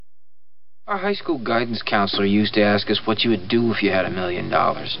Our high school guidance counselor used to ask us what you would do if you had $1 million.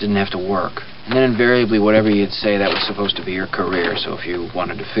 Didn't have to work. And then invariably, whatever you'd say, that was supposed to be your career. So if you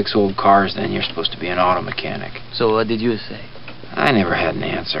wanted to fix old cars, then you're supposed to be an auto mechanic. So what did you say? I never had an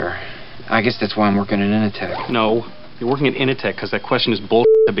answer. I guess that's why I'm working at Initech. No, you're working at Initech because that question is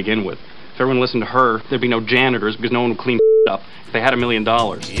bullshit to begin with. If everyone listened to her, there'd be no janitors because no one would clean up if they had $1 million.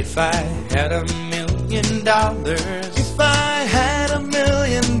 If I had $1 million, if I had $1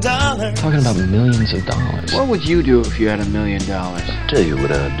 million. Talking about millions of dollars. What would you do if you had $1 million? I'll tell you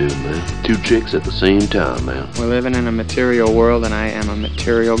what I'd do, man. 2 chicks at the same time, man. We're living in a material world, and I am a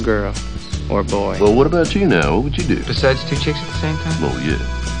material girl. Or boy. Well, what about you now? What would you do? Besides 2 chicks at the same time? Oh, yeah.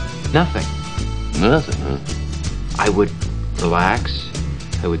 Nothing. Nothing, huh? I would relax.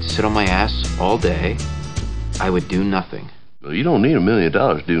 I would sit on my ass all day. I would do nothing. Well, you don't need $1 million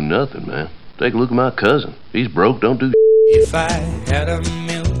to do nothing, man. Take a look at my cousin. He's broke, don't do If I had $1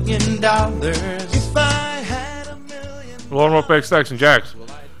 million, if I had $1 million. Hello and welcome back to Stacks and Jacks.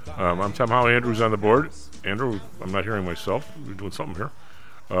 I'm Tom Holly. Andrew's on the board. Andrew, I'm not hearing myself. We're doing something here.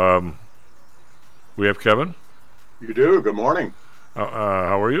 We have Kevin. You do. Good morning.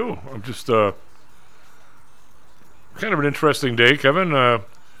 How are you? I'm just kind of an interesting day, Kevin. I'm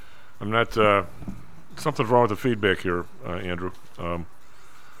not. Something's wrong with the feedback here, Andrew.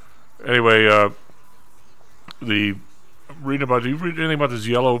 Anyway, do you read anything about this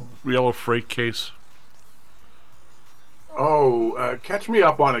yellow freight case? Oh, catch me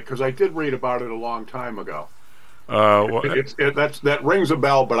up on it, because I did read about it a long time ago. That rings a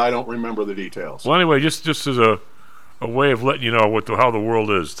bell, but I don't remember the details. Well, anyway, just as a way of letting you know how the world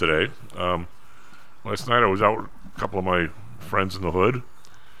is today. Last night I was out with a couple of my friends in the hood,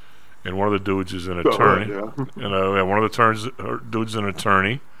 and one of the dudes is an attorney. And one of the dudes is an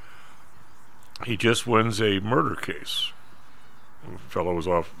attorney. He just wins a murder case. The fellow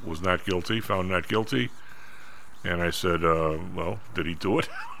was not guilty, found not guilty. And I said, well, did he do it?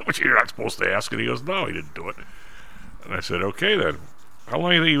 Which you're not supposed to ask. And he goes, no, he didn't do it. And I said, okay then. How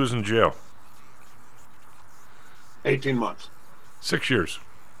long do you think he was in jail? 18 months. 6 years.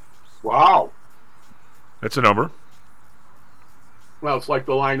 Wow. That's a number. Well, it's like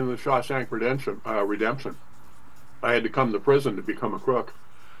the line in the Shawshank Redemption. I had to come to prison to become a crook.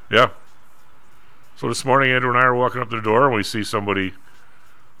 Yeah. So this morning, Andrew and I are walking up to the door, and we see somebody,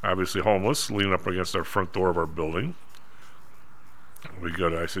 obviously homeless, leaning up against our front door of our building.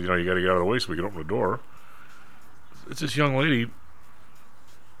 I said, you got to get out of the way so we can open the door. It's this young lady,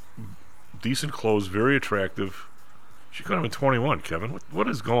 decent clothes, very attractive. She could have been 21, Kevin. What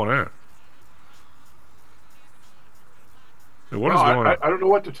is going on? What is going on? I don't know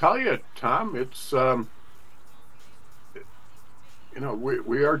what to tell you, Tom. It's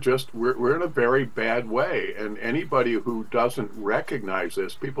we're in a very bad way, and anybody who doesn't recognize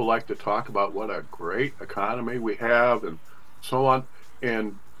this, people like to talk about what a great economy we have and so on,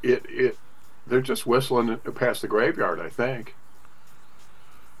 and they're just whistling past the graveyard, I think.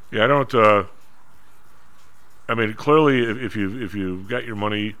 Yeah, I don't. I mean, clearly, if you got your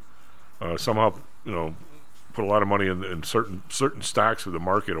money somehow, put a lot of money in certain stocks of the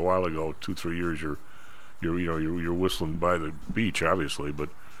market a while ago, 2-3 years, you're whistling by the beach, obviously. But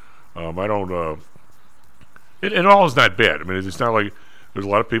I don't. It all is not bad. I mean, it's not like there's a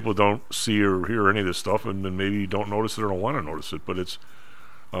lot of people who don't see or hear any of this stuff, and then maybe don't notice it or don't want to notice it. But it's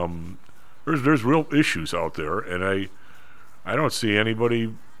there's real issues out there, and I don't see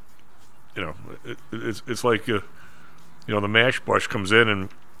anybody. It's like the mash bush comes in and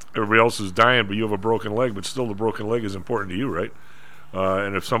everybody else is dying, but you have a broken leg, but still the broken leg is important to you, right?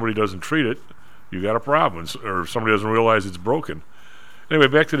 And if somebody doesn't treat it, you got a problem, or if somebody doesn't realize it's broken. Anyway,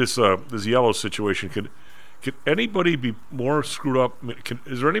 back to this yellow situation. Could anybody be more screwed up?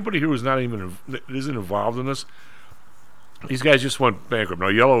 Is there anybody here who's isn't involved in this? These guys just went bankrupt. Now,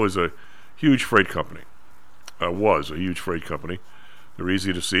 Yellow is a huge freight company. Was a huge freight company. They're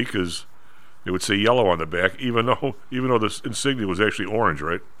easy to see because it would say yellow on the back, even though the insignia was actually orange,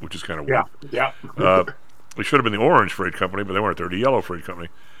 right? Which is kind of weird. Yeah. It should have been the orange freight company, but they weren't. They're the yellow freight company.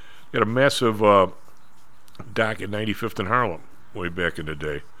 They had a massive dock at 95th and Harlem way back in the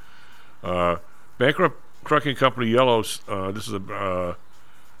day. Bankrupt trucking company Yellow. This is an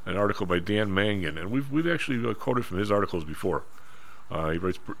article by Dan Mangan, and we've actually quoted from his articles before. He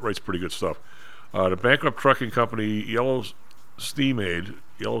writes pretty good stuff. The bankrupt trucking company Yellow Steam Aid,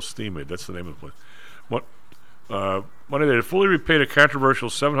 that's the name of the place. Monday they had fully repaid a controversial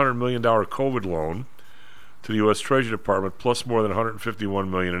 $700 million COVID loan to the U.S. Treasury Department, plus more than $151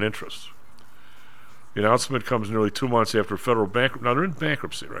 million in interest. The announcement comes nearly 2 months after federal bankruptcy. Now they're in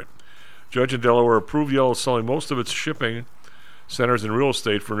bankruptcy, right? Judge in Delaware approved Yellow selling most of its shipping centers in real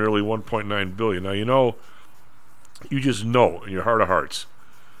estate for nearly $1.9 billion. Now, you just know in your heart of hearts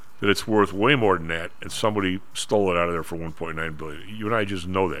that it's worth way more than that, and somebody stole it out of there for $1.9 billion. You and I just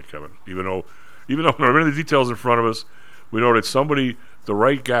know that, Kevin. Even though we don't have any of the details in front of us, we know that somebody, the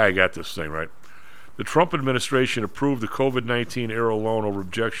right guy, got this thing, right? The Trump administration approved the COVID-19 era loan over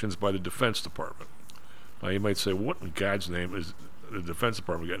objections by the Defense Department. Now, you might say, what in God's name is the Defense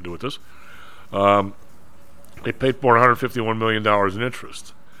Department got to do with this? They paid $451 million in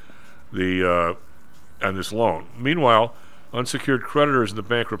interest on this loan. Meanwhile, unsecured creditors in the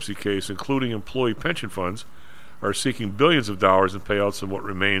bankruptcy case, including employee pension funds, are seeking billions of dollars in payouts on what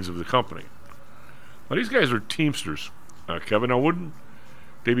remains of the company. Now, these guys are Teamsters, Kevin. Now, wouldn't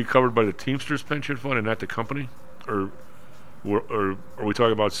they be covered by the Teamsters pension fund and not the company? Or are we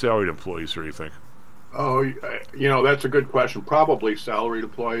talking about salaried employees here, you think? Oh, that's a good question. Probably salaried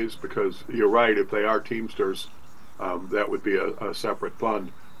employees, because you're right. If they are Teamsters, that would be a separate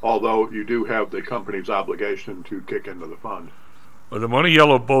fund. Although you do have the company's obligation to kick into the fund. Well, the money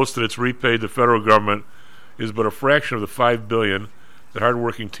Yellow boasts that it's repaid the federal government is but a fraction of the $5 billion that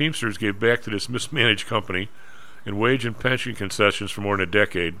hardworking Teamsters gave back to this mismanaged company in wage and pension concessions for more than a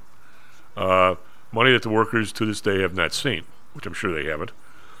decade. Money that the workers to this day have not seen, which I'm sure they haven't.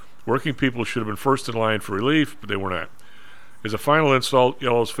 Working people should have been first in line for relief, but they were not. As a final insult,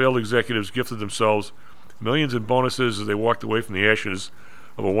 Yellow's failed executives gifted themselves millions in bonuses as they walked away from the ashes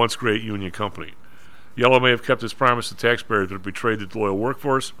of a once great union company. Yellow may have kept its promise to taxpayers, but it betrayed the loyal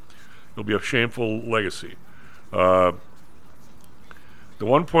workforce. It'll be a shameful legacy. The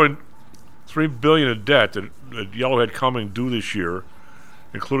 $1.3 billion in debt that Yellow had coming due this year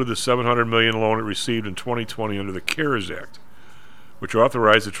included the $700 million loan it received in 2020 under the CARES Act, which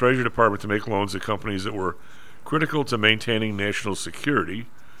authorized the Treasury Department to make loans to companies that were critical to maintaining national security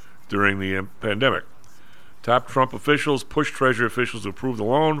during the pandemic. Top Trump officials pushed Treasury officials to approve the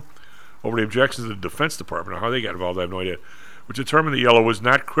loan over the objections of the Defense Department. Now, how they got involved, I have no idea, which determined that Yellow was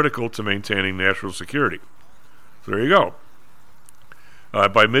not critical to maintaining national security. So there you go.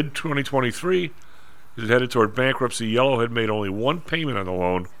 By mid-2023, as it headed toward bankruptcy, Yellow had made only one payment on the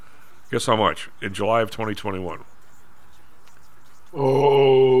loan. Guess how much? In July of 2021.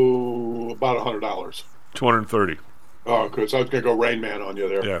 Oh, about $100. $230. Oh, because I was going to go Rain Man on you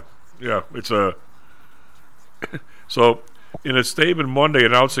there. Yeah. It's a... So, in a statement Monday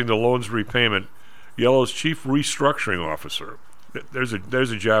announcing the loan's repayment, Yellow's chief restructuring officer, there's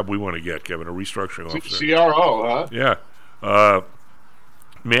a job we want to get, Kevin, a restructuring officer. CRO, huh? Yeah.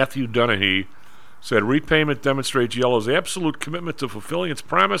 Matthew Dunahee said repayment demonstrates Yellow's absolute commitment to fulfilling its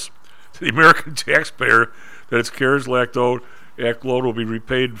promise to the American taxpayer that its CARES Act loan will be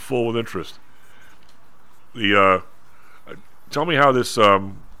repaid in full with interest. Tell me how this... I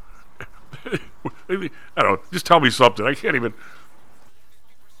don't know. Just tell me something. I can't even...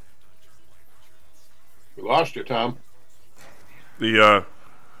 We lost you, Tom.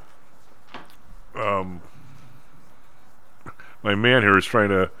 My man here is trying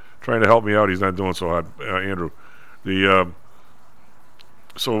to help me out. He's not doing so hot, Andrew.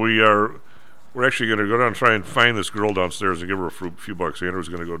 So we're actually going to go down and try and find this girl downstairs and give her a few bucks. Andrew's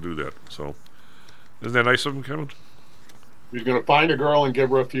going to go do that. So isn't that nice of him, Kevin? He's going to find a girl and give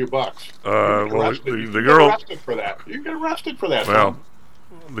her a few bucks. The girl... You get arrested for that. You get arrested for that. Well, Tom.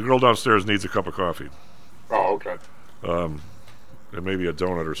 The girl downstairs needs a cup of coffee. Oh, okay. And maybe a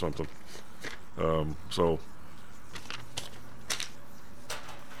donut or something. So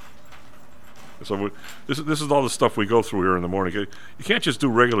this is all the stuff we go through here in the morning. You can't just do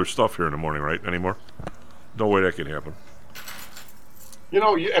regular stuff here in the morning, right? Anymore. No way that can happen.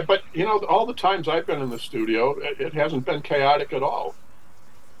 But all the times I've been in the studio, it hasn't been chaotic at all,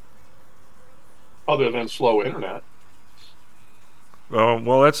 other than slow internet.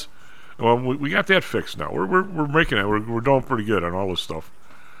 We got that fixed now. We're making it. We're doing pretty good on all this stuff.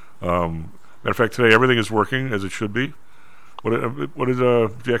 Matter of fact, today everything is working as it should be. What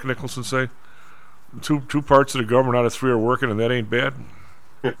did Jack Nicholson say? Two parts of the government out of three are working, and that ain't bad.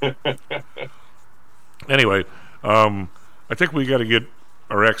 Anyway, I think we got to get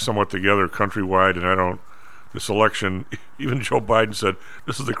our act somewhat together countrywide, and this election, even Joe Biden said,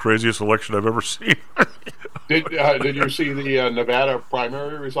 this is the craziest election I've ever seen. Did you see the Nevada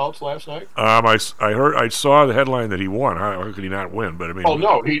primary results last night? I saw the headline that he won. How could he not win? But I mean,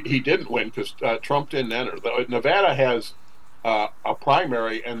 no, he didn't win because Trump didn't enter. Nevada has a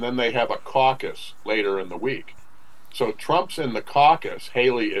primary, and then they have a caucus later in the week. So Trump's in the caucus.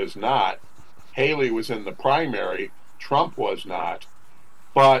 Haley is not. Haley was in the primary. Trump was not.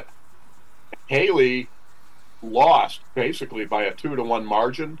 But Haley lost basically by a 2-to-1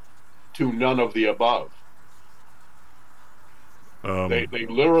 margin to none of the above. They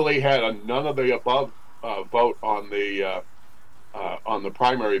literally had a none of the above vote on the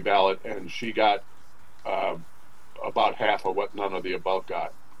primary ballot, and she got about half of what none of the above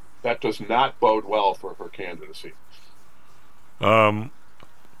got. That does not bode well for her candidacy. For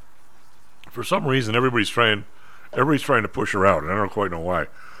some reason, everybody's trying to push her out, and I don't quite know why.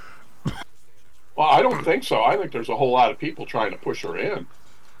 Well, I don't think so. I think there's a whole lot of people trying to push her in.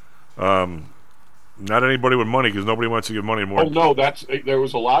 Not anybody with money, because nobody wants to give money more. Oh no, there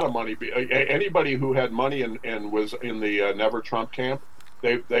was a lot of money. Anybody who had money and was in the Never Trump camp,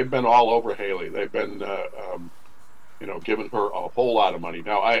 they've been all over Haley. They've been giving her a whole lot of money.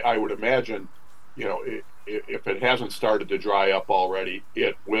 Now I would imagine, if it hasn't started to dry up already,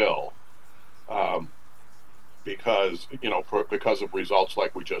 it will, because of results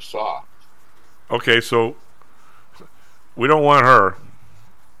like we just saw. Okay, so we don't want her.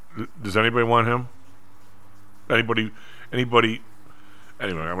 Does anybody want him? Anybody?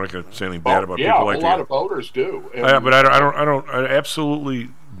 Anyway, I'm not going to say anything bad about people like that. Yeah, a lot of voters do. But I absolutely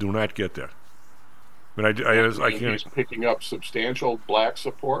do not get that. I can't. He's picking up substantial black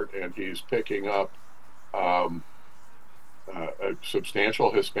support, and he's picking up a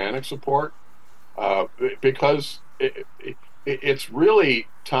substantial Hispanic support, because it's really,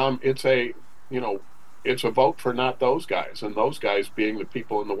 Tom. It's a vote for not those guys, and those guys being the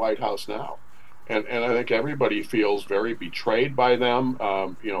people in the White House now. And I think everybody feels very betrayed by them.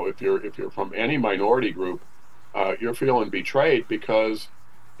 If you're from any minority group, you're feeling betrayed because,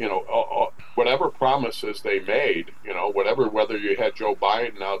 whatever promises they made, whether you had Joe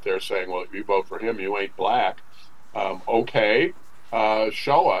Biden out there saying, well, if you vote for him, you ain't black. Okay,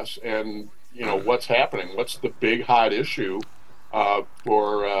 show us. And, what's happening? What's the big hot issue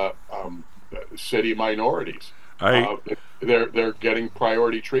for city minorities? They're getting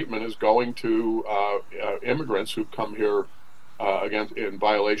priority treatment is going to immigrants who come here in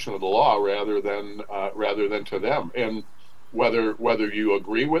violation of the law rather than to them. And whether you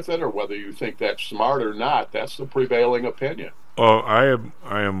agree with it or whether you think that's smart or not, that's the prevailing opinion. I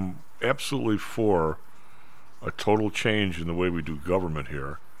am absolutely for a total change in the way we do government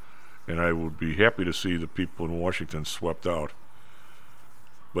here, and I would be happy to see the people in Washington swept out.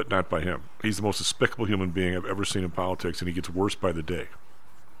 But not by him. He's the most despicable human being I've ever seen in politics, and he gets worse by the day.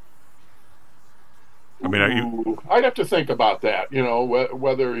 I mean, I'd have to think about that.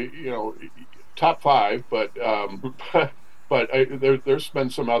 Whether top five, but there's been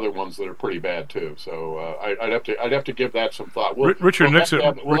some other ones that are pretty bad too. So I'd have to give that some thought. We'll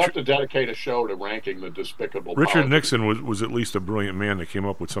have to dedicate a show to ranking the despicable. Richard Nixon was at least a brilliant man that came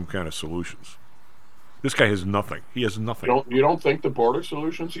up with some kind of solutions. This guy has nothing. He has nothing. You don't think the border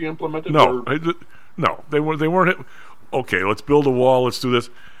solutions he implemented? No, they weren't. Okay, let's build a wall. Let's do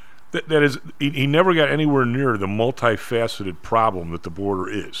this. That is, he never got anywhere near the multifaceted problem that the border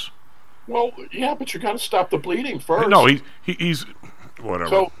is. Well, yeah, but you got to stop the bleeding first. No, he's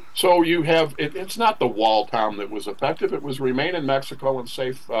whatever. So you have it's not the wall, Tom, that was effective. It was remain in Mexico and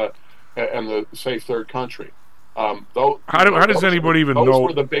safe and the safe third country. How does anybody even know? Those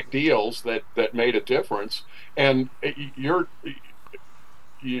were the big deals that made a difference, and you're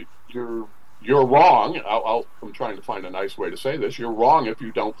wrong. I'm trying to find a nice way to say this. You're wrong if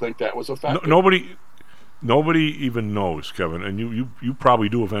you don't think that was effective. Nobody even knows, Kevin, and you probably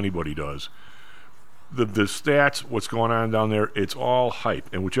do if anybody does. The stats, what's going on down there, it's all hype,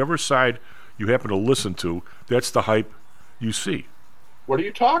 and whichever side you happen to listen to, that's the hype you see. What are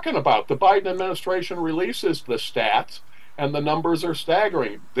you talking about? The Biden administration releases the stats, and the numbers are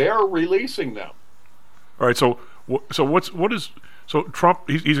staggering. They're releasing them. All right. So Trump?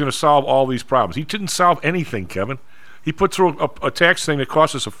 He's going to solve all these problems. He didn't solve anything, Kevin. He put through a tax thing that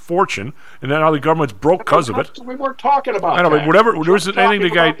cost us a fortune, and then now the government's broke because of it. We weren't talking about that. I know, but whatever. There isn't anything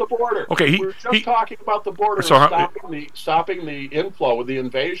the guy. The border. Okay, we were just talking about the border, so stopping the inflow, the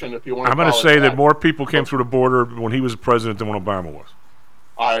invasion, if you want. I'm going to say that more people came through the border when he was president than when Obama was.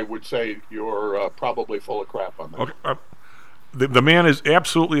 I would say you're probably full of crap on that. Okay, the man is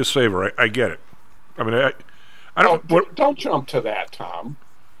absolutely a saver. I get it. I mean, I don't. Don't jump to that, Tom.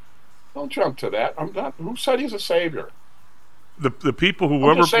 Don't jump to that. I'm not. Who said he's a savior? The people who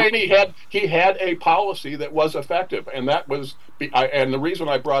I'm just saying he had a policy that was effective, and that was. And the reason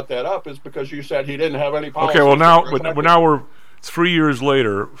I brought that up is because you said he didn't have any policy. Okay, well now we're 3 years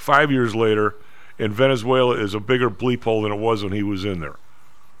later, 5 years later, and Venezuela is a bigger bleep hole than it was when he was in there.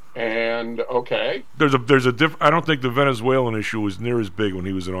 And okay, there's a I don't think the Venezuelan issue was near as big when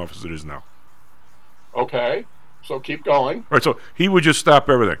he was in office as it is now. Okay, so keep going. All right, so he would just stop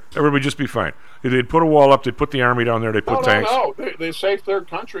everything. Everybody would just be fine. They'd put a wall up. They'd put the army down there. They'd put tanks. No. They say third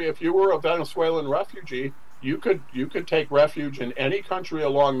country. If you were a Venezuelan refugee, you could take refuge in any country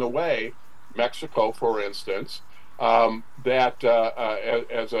along the way, Mexico, for instance. That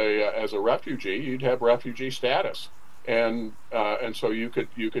as a refugee, you'd have refugee status, and so you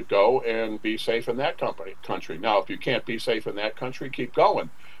could go and be safe in that country. Now, if you can't be safe in that country, keep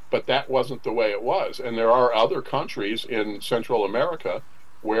going. But that wasn't the way it was, and there are other countries in Central America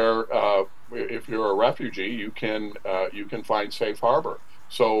where if you're a refugee, you can find safe harbor.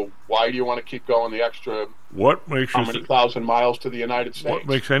 So why do you want to keep going the extra? What makes how many thousand miles to the United States? What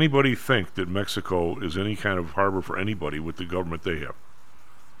makes anybody think that Mexico is any kind of harbor for anybody with the government they have?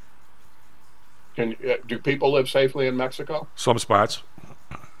 Do people live safely in Mexico? Some spots.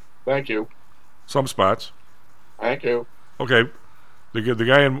 Thank you. Some spots. Thank you. Okay,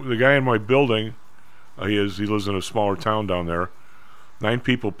 the guy in my building, he lives in a smaller town down there. 9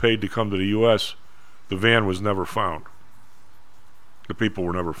 people paid to come to the U.S. The van was never found. The people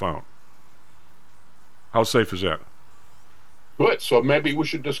were never found. How safe is that? Good. So maybe we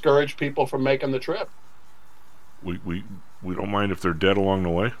should discourage people from making the trip. We don't mind if they're dead along the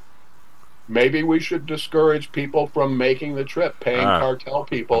way. Maybe we should discourage people from making the trip, paying cartel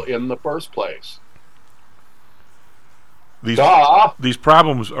people in the first place. These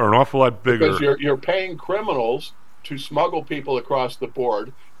problems are an awful lot bigger. Because you're paying criminals to smuggle people across the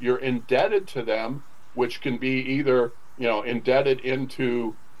board. You're indebted to them, which can be either indebted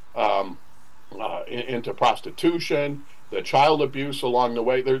into prostitution, the child abuse along the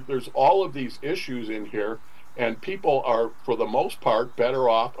way. There's all of these issues in here, and people are, for the most part, better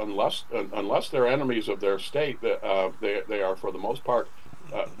off unless they're enemies of their state. They are, for the most part,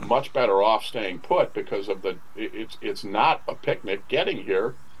 much better off staying put because of it's not a picnic getting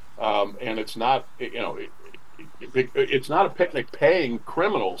here, and it's not it's not a picnic paying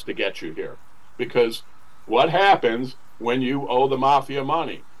criminals to get you here, because what happens when you owe the mafia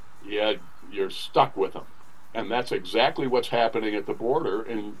money? You're stuck with them, and that's exactly what's happening at the border.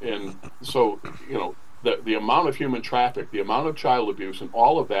 And so the amount of human traffic, the amount of child abuse, and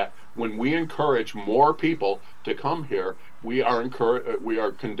all of that. When we encourage more people to come here, we are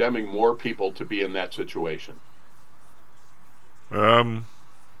condemning more people to be in that situation. You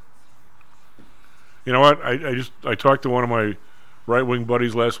know what? I talked to one of my right-wing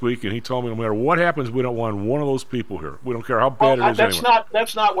buddies last week, and he told me no matter what happens, we don't want one of those people here. We don't care how bad it is.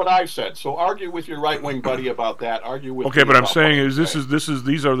 That's not what I said. So argue with your right-wing buddy about that. Argue with. Okay, but I'm saying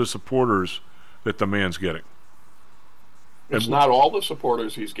these are the supporters that the man's getting. It's not all the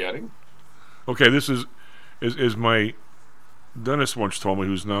supporters he's getting. Okay, this is my dentist once told me,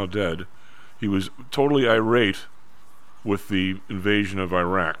 who's now dead. He was totally irate with the invasion of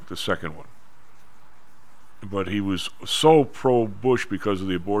Iraq, the second one. But he was so pro-Bush because of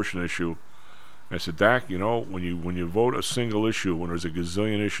the abortion issue. I said, Dak, when you vote a single issue, when there's a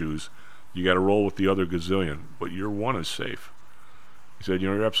gazillion issues, you got to roll with the other gazillion. But your one is safe. He said,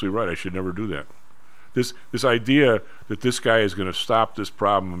 you're absolutely right. I should never do that. This idea that this guy is going to stop this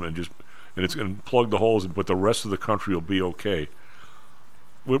problem and it's going to plug the holes, but the rest of the country will be okay.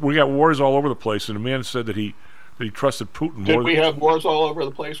 We got wars all over the place, and the man said that he trusted Putin more. Did we have wars all over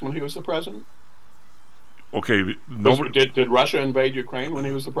the place when he was the president? Okay, did Russia invade Ukraine when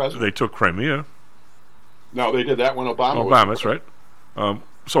he was the president? They took Crimea. No, they did that when Obama was. Obama, that's right.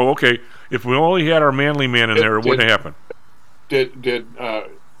 So okay, if we only had our manly man in there, it wouldn't happen. Did the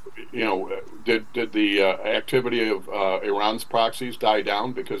activity of Iran's proxies die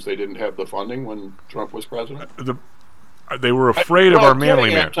down because they didn't have the funding when Trump was president? They were afraid of our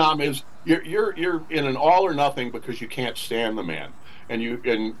manly man. Tom, is you're in an all or nothing because you can't stand the man, and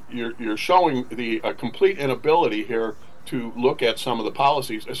you're showing the complete inability here to look at some of the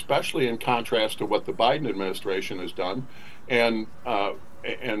policies, especially in contrast to what the Biden administration has done, and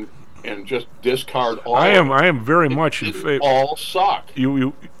just discard all. I am very much in favor. All suck.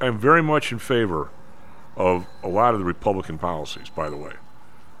 I'm very much in favor of a lot of the Republican policies, by the way.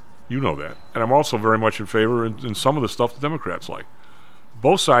 You know that. And I'm also very much in favor in some of the stuff the Democrats like.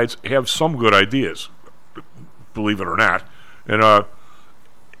 Both sides have some good ideas, believe it or not. And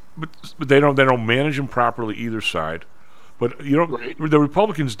but they don't manage them properly either side. But the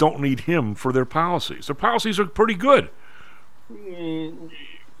Republicans don't need him for their policies. Their policies are pretty good.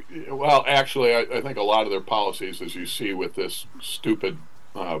 Well, actually, I think a lot of their policies, as you see with this stupid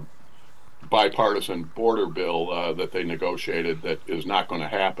bipartisan border bill that they negotiated, that is not going to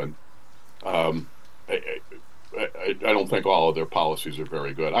happen. I don't think all of their policies are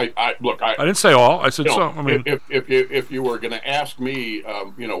very good. I didn't say all. I said some. I mean, if you were going to ask me,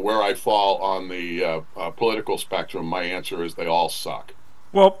 where I fall on the political spectrum, my answer is they all suck.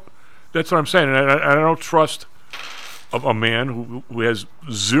 Well, that's what I'm saying, and I don't trust a man who has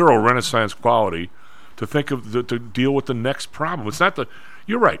zero Renaissance quality to think of to deal with the next problem. It's not the.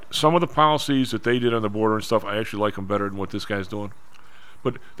 You're right. Some of the policies that they did on the border and stuff, I actually like them better than what this guy's doing.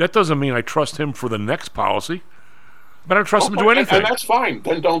 But that doesn't mean I trust him for the next policy. But I don't trust him to do anything. And that's fine.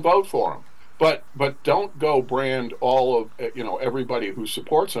 Then don't vote for him. But don't go brand all of everybody who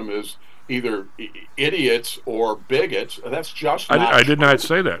supports him as either idiots or bigots. That's just not I did true. not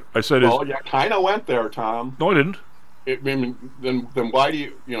say that. I said Well, you kind of went there, Tom. no, I didn't. Then why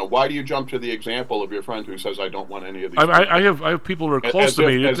do you jump to the example of your friend who says I don't want any of these? I have people who are close to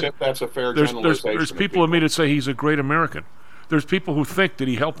me. As if that's a fair generalization. There's people of me that say he's a great American. There's people who think that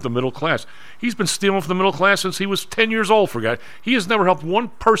he helped the middle class. He's been stealing from the middle class since he was 10 years old, for God. He has never helped one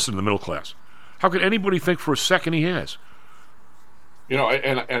person in the middle class. How could anybody think for a second he has?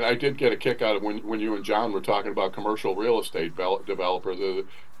 And I did get a kick out of when you and John were talking about commercial real estate developers.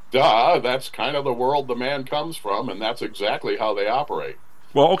 That's kind of the world the man comes from, and that's exactly how they operate.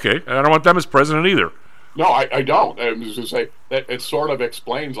 Well, okay, and I don't want them as president either. No, I don't. I was just say that it sort of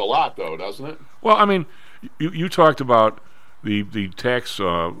explains a lot, though, doesn't it? Well, I mean, you talked about the tax,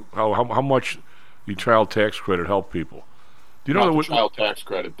 how much the child tax credit helped people. Do you know the child tax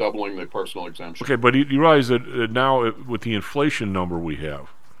credit, doubling the personal exemption. Okay, but you realize that now with the inflation number we have,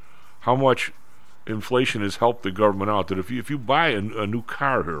 how much inflation has helped the government out, that if you buy a new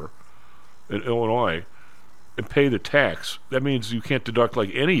car here in Illinois and pay the tax, that means you can't deduct like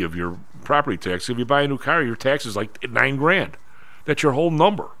any of your property tax. If you buy a new car, your tax is like $9,000. That's your whole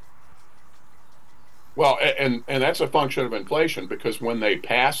number. Well, and that's a function of inflation, because when they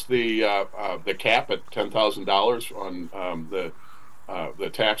passed the cap at $10,000 on the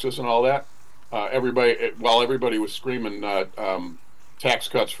taxes and all that, while everybody was screaming tax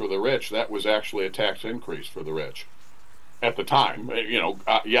cuts for the rich, that was actually a tax increase for the rich at the time.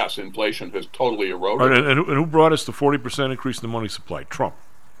 Yes, inflation has totally eroded. Right, and who brought us the 40% increase in the money supply? Trump.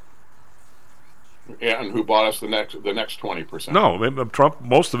 Yeah, and who bought us the next 20%? No, Trump.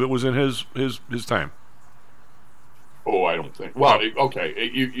 Most of it was in his time. Oh, I don't think. Well, okay,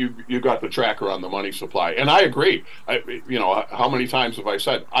 you got the tracker on the money supply, and I agree. How many times have I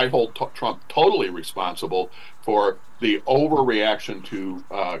said I hold Trump totally responsible for the overreaction to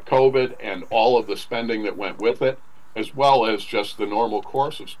COVID and all of the spending that went with it, as well as just the normal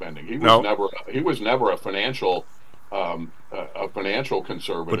course of spending. He was never a financial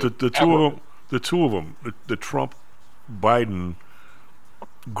conservative. But the two of them, the Trump Biden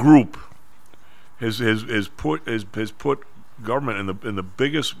group has put government in the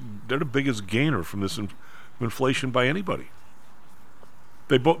biggest. They're the biggest gainer from this inflation by anybody.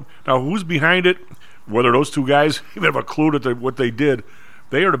 They both now who's behind it? Whether those two guys even have a clue that what they did,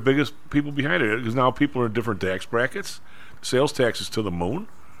 they are the biggest people behind it, because now people are in different tax brackets. Sales tax is to the moon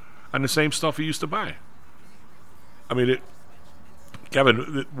on the same stuff he used to buy. I mean,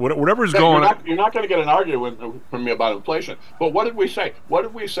 Kevin, whatever is going on. You're not going to get an argument from me about inflation. But what did we say? What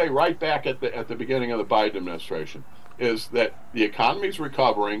did we say right back at the beginning of the Biden administration? Is that the economy's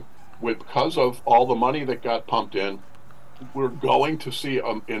recovering because of all the money that got pumped in. We're going to see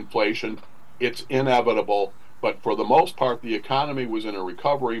inflation. It's inevitable. But for the most part, the economy was in a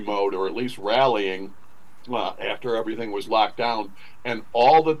recovery mode, or at least rallying after everything was locked down. And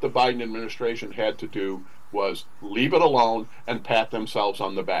all that the Biden administration had to do was leave it alone and pat themselves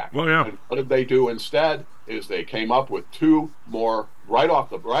on the back. Well, yeah. And what did they do instead? Is they came up with two more right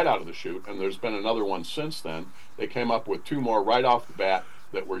out of the chute, and there's been another one since then. They came up with two more right off the bat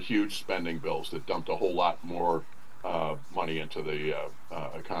that were huge spending bills that dumped a whole lot more money into the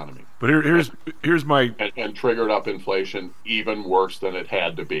economy. But here's my and triggered up inflation even worse than it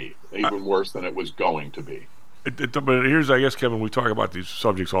had to be, even worse than it was going to be. But here's, I guess, Kevin, we talk about these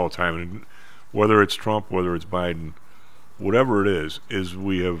subjects all the time, and whether it's Trump, whether it's Biden, whatever it is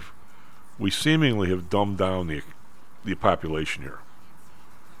we seemingly have dumbed down the population here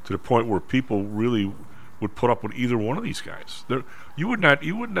to the point where people really would put up with either one of these guys. You would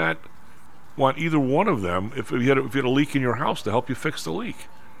not want either one of them if you had a leak in your house to help you fix the leak.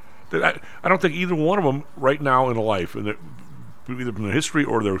 I don't think either one of them right now in life, either from the history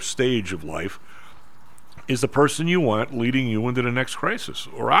or their stage of life, is the person you want leading you into the next crisis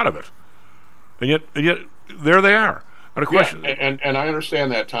or out of it. And yet, there they are. And a question. Yeah, and I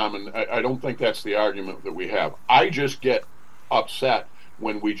understand that, Tom, and I don't think that's the argument that we have. I just get upset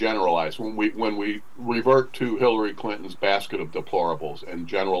when we generalize, when we revert to Hillary Clinton's basket of deplorables and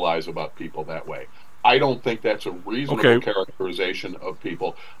generalize about people that way. I don't think that's a reasonable characterization of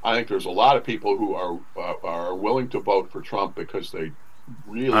people. I think there's a lot of people who are willing to vote for Trump because they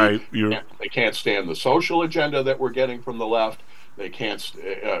really they can't stand the social agenda that we're getting from the left. They can't,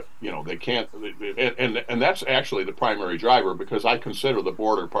 they can't, and that's actually the primary driver, because I consider the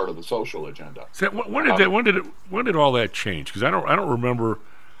border part of the social agenda. So when did all that change? Because I don't remember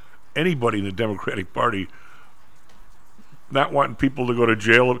anybody in the Democratic Party not wanting people to go to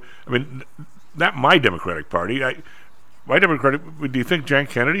jail. I mean, not my Democratic Party. Do you think John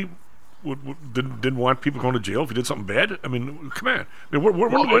Kennedy didn't want people going to jail if he did something bad? I mean, come on. I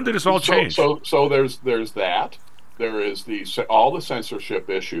mean, when did this all change? So there's that. There is all the censorship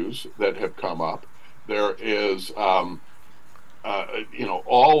issues that have come up. There is, all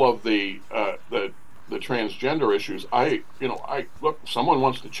of the transgender issues. Look, someone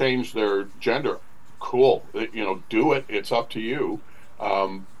wants to change their gender, cool. Do it. It's up to you.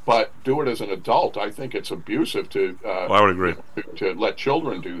 But do it as an adult. I think it's abusive to. I would agree. To let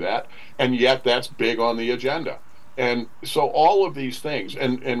children do that, and yet that's big on the agenda. And so all of these things,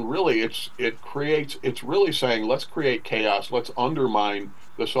 and really, it's really saying, let's create chaos. Let's undermine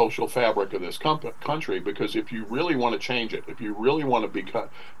the social fabric of this country, because if you really want to change it, if you really want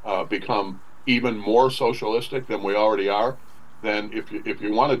to become even more socialistic than we already are, then if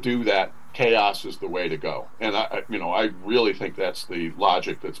you want to do that, chaos is the way to go. And I really think that's the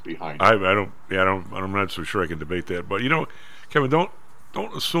logic that's behind it. I'm not so sure I can debate that. But Kevin, don't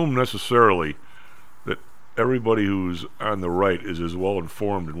assume necessarily that everybody who's on the right is as well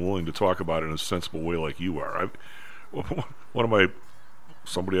informed and willing to talk about it in a sensible way like you are.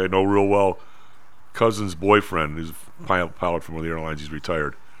 Somebody I know real well, cousin's boyfriend, who's a pilot from one of the airlines, he's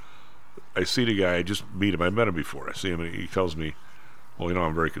retired. I see the guy, I just meet him, I met him before. I see him and he tells me, well,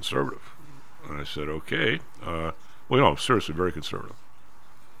 I'm very conservative. And I said, okay. Seriously, very conservative.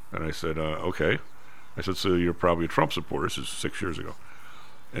 And I said, okay. I said, so you're probably a Trump supporter. This is 6 years ago.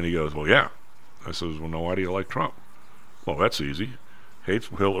 And he goes, well, yeah. I said, well, no, why do you like Trump? Well, that's easy. Hates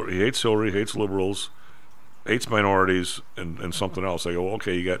Hillary, hates liberals, hates minorities, and something else. I go, well,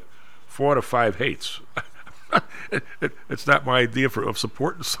 okay, you got 4 out of 5 hates. It's not my idea of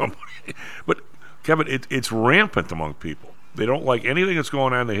supporting somebody. But, Kevin, it's rampant among people. They don't like anything that's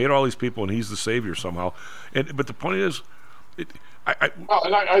going on. They hate all these people, and he's the savior somehow. But the point is,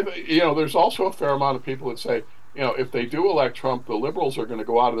 there's also a fair amount of people that say, if they do elect Trump, the liberals are going to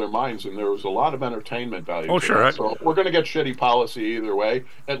go out of their minds, and there was a lot of entertainment value. Oh, sure. So if we're going to get shitty policy either way,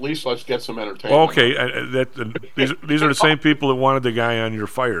 at least let's get some entertainment. Well, okay, these are the same people that wanted the guy on You're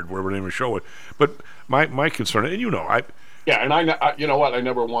Fired, wherever the name of the show was. But my concern, and yeah, and I you know what? I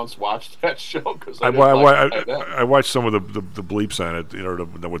never once watched that show because I watched some of the bleeps on it,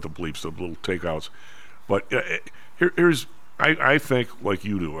 with the bleeps, the little takeouts. But here's, I think like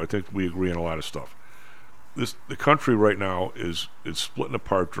you do. I think we agree on a lot of stuff. The country right now is splitting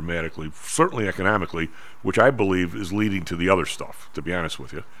apart dramatically, certainly economically, which I believe is leading to the other stuff. To be honest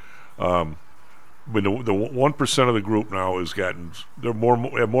with you, when the 1% of the group now has gotten have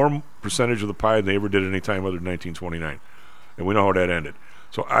more percentage of the pie than they ever did at any time other than 1929, and we know how that ended.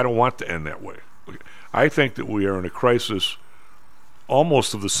 So I don't want to end that way. I think that we are in a crisis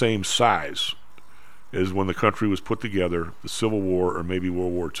almost of the same size as when the country was put together, the Civil War or maybe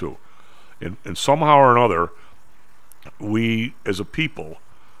World War II. And somehow or another, we as a people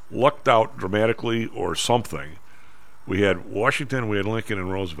lucked out dramatically or something. We had Washington, we had Lincoln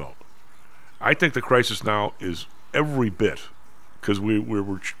and Roosevelt. I think the crisis now is every bit because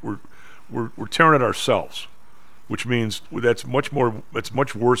we're tearing at ourselves, which means that's much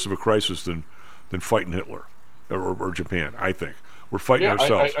worse of a crisis than fighting Hitler or Japan. I think we're fighting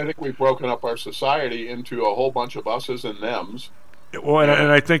ourselves. I think we've broken up our society into a whole bunch of us's and thems. Well,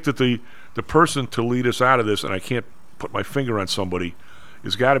 and I think that the person to lead us out of this, and I can't put my finger on somebody,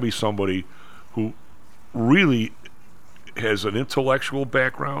 has got to be somebody who really has an intellectual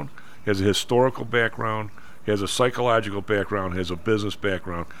background, has a historical background, has a psychological background, has a business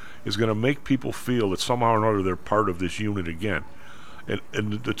background, is going to make people feel that somehow or another they're part of this unit again.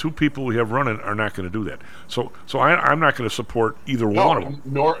 And the two people we have running are not going to do that. So I'm not going to support either one of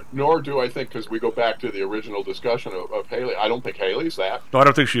them. Nor do I think, because we go back to the original discussion of Haley. I don't think Haley's that. No, I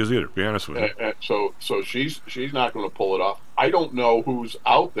don't think she is either, to be honest with you. So she's not going to pull it off. I don't know who's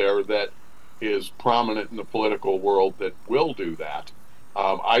out there that is prominent in the political world that will do that.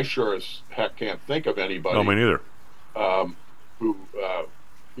 I sure as heck can't think of anybody. No, me neither.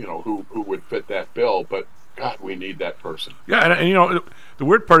 Who would fit that bill, but God, we need that person. Yeah, and the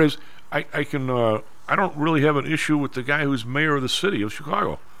weird part is I don't really have an issue with the guy who's mayor of the city of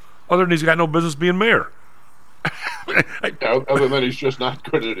Chicago, other than he's got no business being mayor. Other than he's just not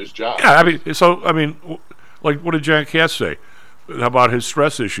good at his job. Yeah, like what did John Katz say about his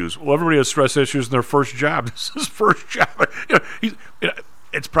stress issues? Well, everybody has stress issues in their first job. This is his first job.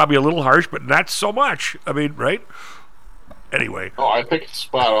 It's probably a little harsh, but not so much. Right? Anyway. Oh, I think it's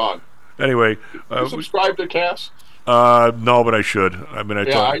spot on. Anyway. You subscribe to Cass? No, but I should. I mean,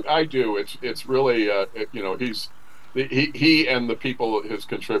 I do. It's really, he and the people, his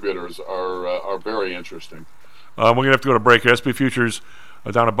contributors, are very interesting. We're going to have to go to break. SP futures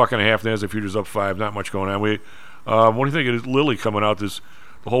are down $1.50. NASDAQ futures up 5. Not much going on. What do you think of Lilly coming out? The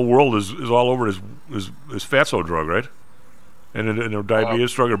whole world is all over his fatso drug, right? And their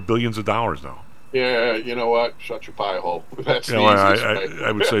diabetes drug are billions of dollars now. Yeah, you know what? Shut your pie hole. That's the easiest way.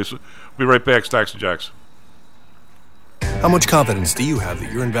 I would say so. We'll be right back. Stocks and Jocks. How much confidence do you have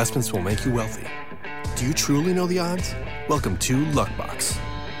that your investments will make you wealthy? Do you truly know the odds? Welcome to Luckbox,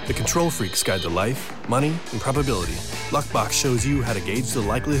 the control freak's guide to life, money, and probability. Luckbox shows you how to gauge the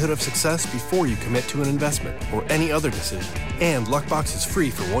likelihood of success before you commit to an investment or any other decision. And Luckbox is free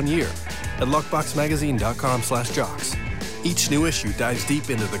for 1 year at luckboxmagazine.com/jocks. Each new issue dives deep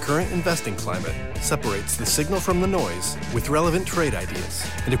into the current investing climate, separates the signal from the noise with relevant trade ideas,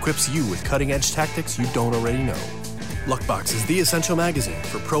 and equips you with cutting-edge tactics you don't already know. Luckbox is the essential magazine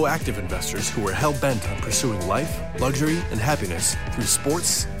for proactive investors who are hell-bent on pursuing life, luxury, and happiness through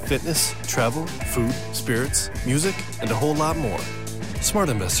sports, fitness, travel, food, spirits, music, and a whole lot more. Smart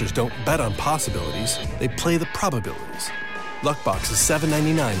investors don't bet on possibilities, they play the probabilities. Luckbox is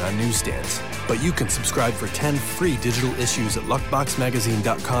 $7.99 on newsstands, but you can subscribe for 10 free digital issues at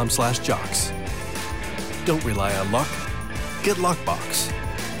luckboxmagazine.com/jocks. Don't rely on luck. Get Luckbox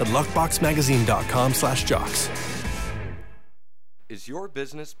at luckboxmagazine.com/jocks. Is your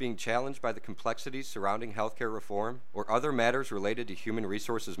business being challenged by the complexities surrounding healthcare reform or other matters related to human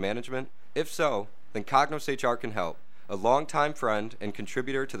resources management? If so, then Cognos HR can help. A longtime friend and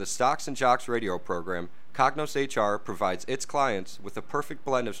contributor to the Stocks and Jocks radio program, Cognos HR provides its clients with a perfect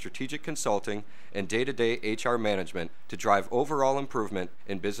blend of strategic consulting and day-to-day HR management to drive overall improvement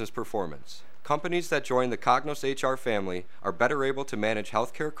in business performance. Companies that join the Cognos HR family are better able to manage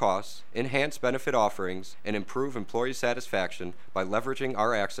healthcare costs, enhance benefit offerings, and improve employee satisfaction by leveraging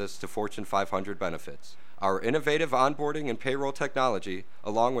our access to Fortune 500 benefits. Our innovative onboarding and payroll technology,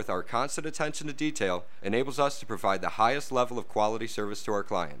 along with our constant attention to detail, enables us to provide the highest level of quality service to our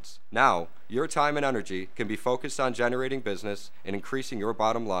clients. Now, your time and energy can be focused on generating business and increasing your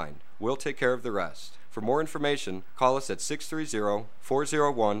bottom line. We'll take care of the rest. For more information, call us at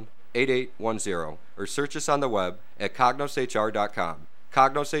 630-401-8810 or search us on the web at cognoshr.com.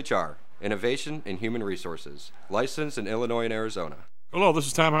 Cognos HR, Innovation in Human Resources, licensed in Illinois and Arizona. Hello, this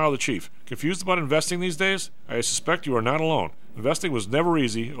is Tom Howell, the Chief. Confused about investing these days? I suspect you are not alone. Investing was never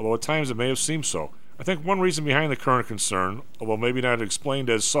easy, although at times it may have seemed so. I think one reason behind the current concern, although maybe not explained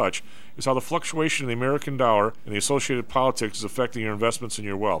as such, is how the fluctuation in the American dollar and the associated politics is affecting your investments and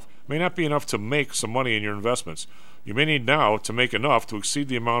your wealth. It may not be enough to make some money in your investments. You may need now to make enough to exceed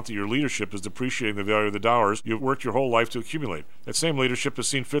the amount that your leadership is depreciating the value of the dollars you've worked your whole life to accumulate. That same leadership has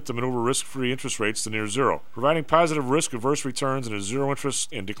seen fit to maneuver risk-free interest rates to near zero. Providing positive risk-averse returns in a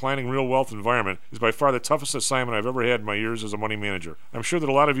zero-interest and declining real wealth environment is by far the toughest assignment I've ever had in my years as a money manager. I'm sure that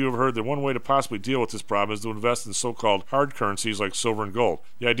a lot of you have heard that one way to possibly deal with this problem is to invest in so-called hard currencies like silver and gold.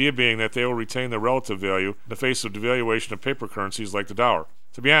 The idea being that they will retain their relative value in the face of devaluation of paper currencies like the dollar.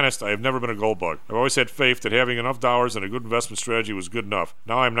 To be honest, I have never been a gold bug. I've always had faith that having enough dollars and a good investment strategy was good enough.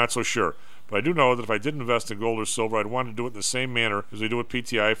 Now I'm not so sure. But I do know that if I did invest in gold or silver, I'd want to do it in the same manner as we do with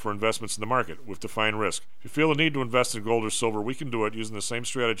PTI for investments in the market, with defined risk. If you feel the need to invest in gold or silver, we can do it using the same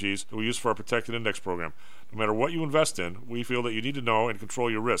strategies that we use for our protected index program. No matter what you invest in, we feel that you need to know and control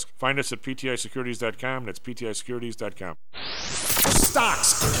your risk. Find us at ptisecurities.com. That's ptisecurities.com.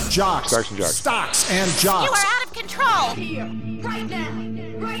 Stocks, jocks, Stocks and Jocks. Stocks and jocks. You are out of control. Here, right now,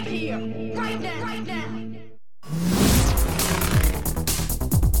 right here, right now, right now.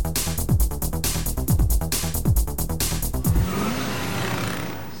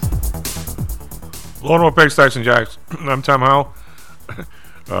 Hello and welcome back to Stocks and Jocks. I'm Tom Howell.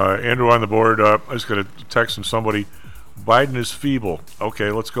 Andrew on the board. I just got a text from somebody. Biden is feeble. Okay,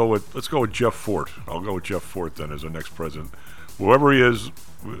 let's go with Jeff Fort. I'll go with Jeff Fort then as our next president. Whoever he is,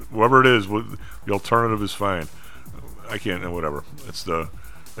 whoever it is, the alternative is fine. I can't. Whatever. That's the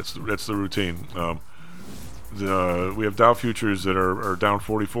routine. We have Dow futures that are down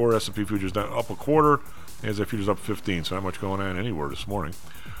 44. S&P futures down up a quarter. NASDAQ futures up 15. So not much going on anywhere this morning.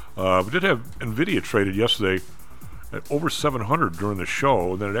 We did have NVIDIA traded yesterday at over 700 during the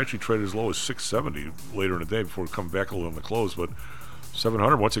show, and then it actually traded as low as 670 later in the day before it come back a little in the close. But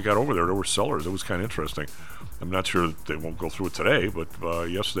 700, once it got over there were sellers. It was kind of interesting. I'm not sure that they won't go through it today, but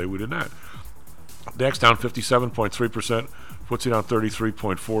yesterday we did not. DAX down 57.3%, FTSE down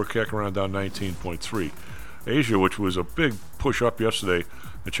 33.4%, CAC around down 19.3%. Asia, which was a big push up yesterday,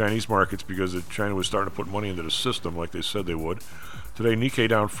 the Chinese markets, because China was starting to put money into the system like they said they would. Today, Nikkei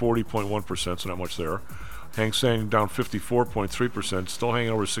down 40.1%, so not much there. Hang Seng down 54.3%, still hanging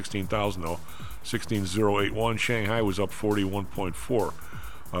over 16,000 though, 16,081. Shanghai was up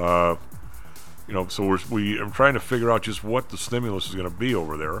 41.4. So we are trying to figure out just what the stimulus is going to be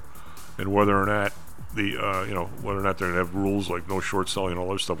over there, and whether or not whether or not they're going to have rules like no short selling and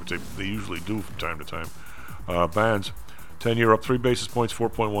all that stuff, which they usually do from time to time. Bonds, 10-year up 3 basis points,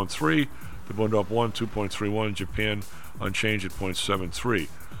 4.13. The Bund up 2.31. Japan unchanged at 0.73.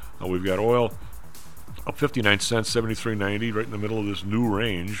 We've got oil up 59 cents, 73.90, right in the middle of this new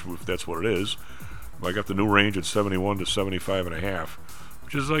range, if that's what it is. I got the new range at 71 to 75.5,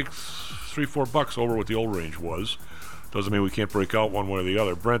 which is like $3-4 over what the old range was. Doesn't mean we can't break out one way or the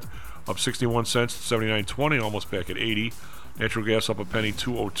other. Brent up 61 cents, 79.20, almost back at 80. Natural gas up a penny,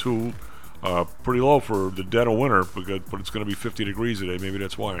 202. Pretty low for the dead of winter, but it's going to be 50 degrees today. Maybe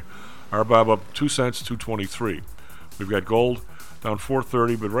that's why. RBOB up 2 cents, 223. We've got gold down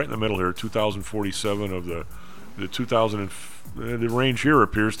 430, but right in the middle here, 2,047 of the 2000. The range here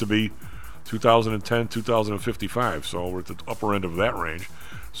appears to be 2010, 2055. So we're at the upper end of that range.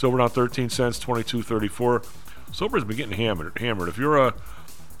 Silver down 13 cents, 22.34. Silver's been getting hammered. If you're a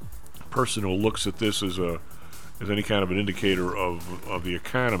person who looks at this as any kind of an indicator of the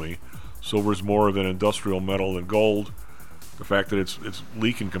economy, silver's more of an industrial metal than gold. The fact that it's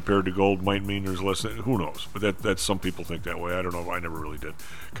leaking compared to gold might mean there's less. Who knows? But that's some people think that way. I don't know. I never really did.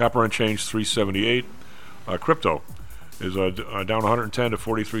 Copper unchanged, 378. Crypto is down 110 to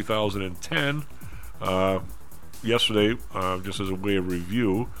 43,010. Yesterday, just as a way of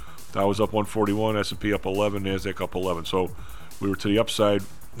review, Dow was up 141, S&P up 11, Nasdaq up 11. So we were to the upside,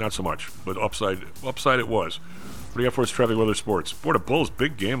 not so much, but upside it was. What do you got for us, traffic, weather, sports? Boy, the Bulls,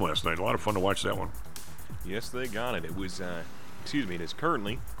 big game last night. A lot of fun to watch that one. Yes, they got it. It was, it is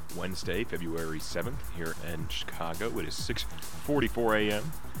currently Wednesday, February 7th here in Chicago. It is 6:44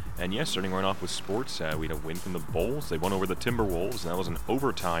 a.m. And yes, starting right off with sports, we had a win from the Bulls. They won over the Timberwolves, and that was an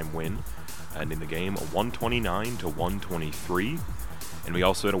overtime win. And in the game, 129 to 123. And we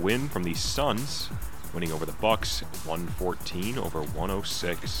also had a win from the Suns, winning over the Bucks, 114 over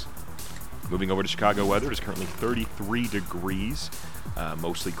 106. Moving over to Chicago weather, it is currently 33 degrees.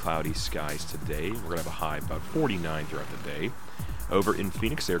 Mostly cloudy skies today. We're going to have a high of about 49 throughout the day. Over in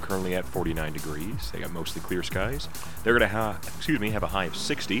Phoenix, they're currently at 49 degrees. They got mostly clear skies. They're going to have a high of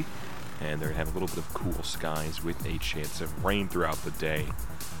 60, and they're going to have a little bit of cool skies with a chance of rain throughout the day.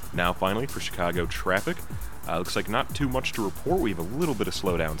 Now, finally, for Chicago traffic, looks like not too much to report. We have a little bit of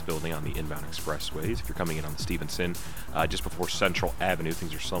slowdowns building on the inbound expressways. If you're coming in on the Stevenson, just before Central Avenue,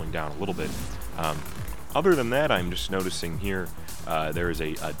 things are slowing down a little bit. Other than that, I'm just noticing here there is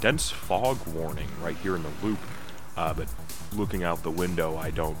a dense fog warning right here in the loop. But looking out the window,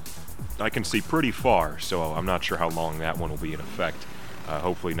 I can see pretty far, so I'm not sure how long that one will be in effect.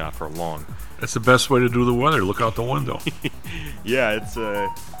 Hopefully not for long. That's the best way to do the weather. Look out the window. Yeah, it's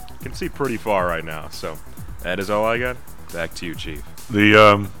can see pretty far right now. So that is all I got. Back to you, Chief. Did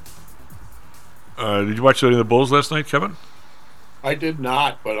you watch any of the Bulls last night, Kevin? I did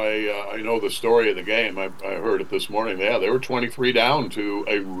not, but I know the story of the game. I heard it this morning. Yeah, they were 23 down to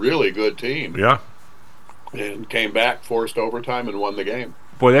a really good team. Yeah. And came back, forced overtime, and won the game.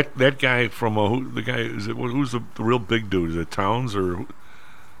 Boy, that guy from who's the real big dude? Is it Towns or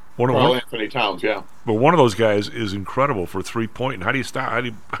Carl Anthony Towns? Yeah. But one of those guys is incredible for 3-point. And how do you stop? How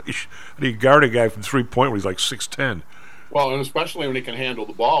do you guard a guy from 3-point when he's like 6'10"? Well, and especially when he can handle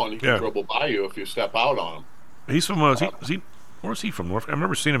the ball and he can dribble by you if you step out on him. He's from where's he from? I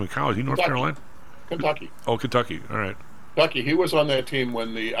remember seeing him in college. Is he North Carolina? Kentucky. Oh, Kentucky. All right. Kentucky. He was on that team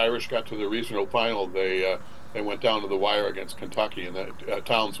when the Irish got to the regional final. They went down to the wire against Kentucky, and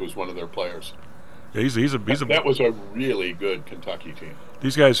Towns was one of their players. Yeah, that was a really good Kentucky team.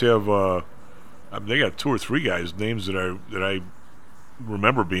 These guys have they got 2 or 3 guys names that I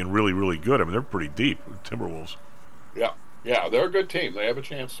remember being really, really good. I mean, they're pretty deep. Timberwolves. Yeah, they're a good team. They have a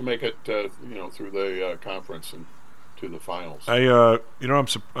chance to make it through the conference and to the finals.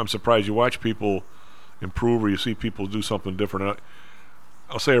 I'm surprised. You watch people improve, or you see people do something different.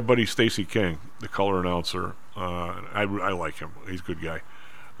 I'll say our buddy Stacey King, the color announcer. I like him. He's a good guy.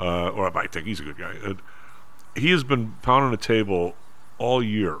 Or I think he's a good guy. He has been pounding the table all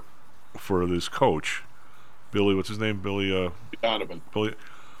year for this coach, Billy. What's his name? Billy Donovan. Billy,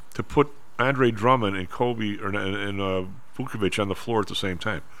 to put Andre Drummond and Vukovic on the floor at the same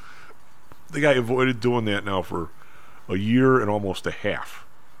time. The guy avoided doing that now for a year and almost a half.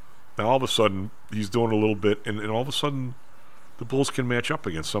 Now all of a sudden he's doing a little bit, and all of a sudden the Bulls can match up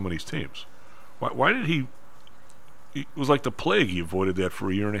against some of these teams. Why did he it was like the plague. He avoided that for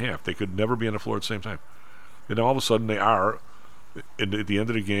a year and a half. They could never be on the floor at the same time. And all of a sudden they are, and at the end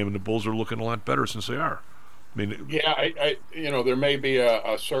of the game, and the Bulls are looking a lot better since they are. I mean, yeah, there may be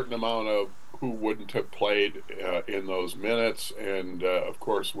a certain amount of who wouldn't have played in those minutes, and of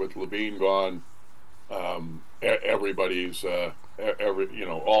course with Levine gone, everybody's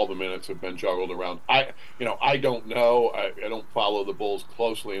all the minutes have been juggled around. I don't know. I don't follow the Bulls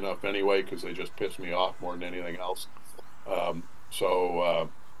closely enough anyway because they just piss me off more than anything else. That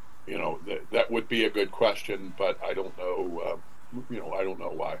would be a good question, but I don't know. I don't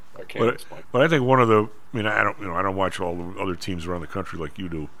know why. I can't explain. But I think one of the, I don't watch all the other teams around the country like you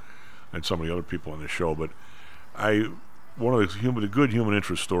do, and some of the other people on this show. But one of the good human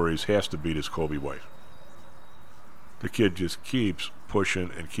interest stories has to be this Kobe White. The kid just keeps pushing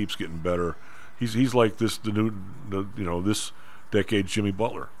and keeps getting better. He's like this this decade's Jimmy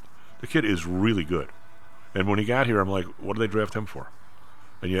Butler. The kid is really good. And when he got here, I'm like, what did they draft him for?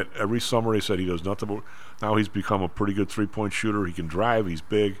 And yet every summer they said he does nothing but. Now he's become a pretty good three-point shooter. He can drive. He's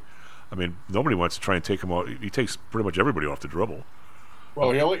big. I mean, nobody wants to try and take him out. He takes pretty much everybody off the dribble.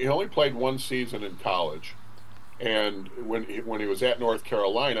 Well, he only played one season in college, and when he was at North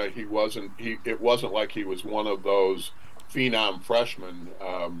Carolina, it wasn't like he was one of those phenom freshmen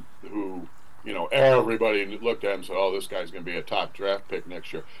who everybody looked at him and said, "Oh, this guy's going to be a top draft pick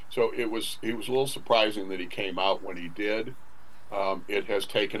next year." So it was a little surprising that he came out when he did. It has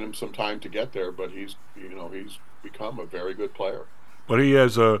taken him some time to get there, but he's become a very good player. But he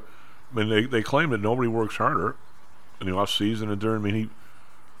has they claim that nobody works harder in the off season and during.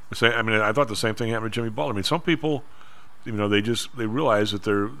 I thought the same thing happened to Jimmy Butler. I mean, some people, they realize that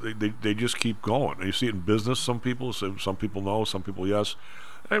they just keep going. And you see it in business. Some people no, some people yes.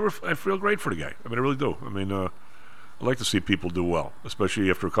 I feel great for the guy. I mean, I really do. I mean, I like to see people do well, especially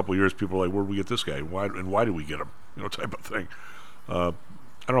after a couple of years. People are like, where did we get this guy? Why did we get him? Type of thing. I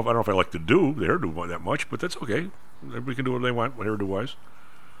don't know if I like to do the hairdo that much, but that's okay. Everybody can do what they want, hairdo wise.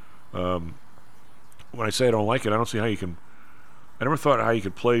 When I say I don't like it, I don't see how you can. I never thought how you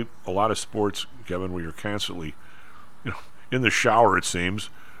could play a lot of sports, Kevin, where you're constantly, in the shower. It seems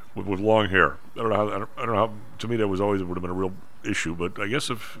with long hair. I don't know how. To me, that would have been a real issue. But I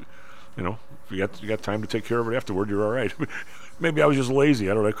guess if you got time to take care of it afterward, you're all right. Maybe I was just lazy.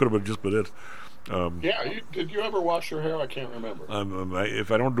 I don't know. That could have just been it. Did you ever wash your hair? I can't remember.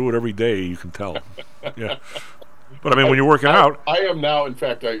 If I don't do it every day, you can tell. Yeah. But I mean, when you're working out, I am now. In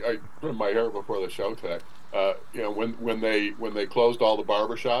fact, I trimmed my hair before the show today. When they closed all the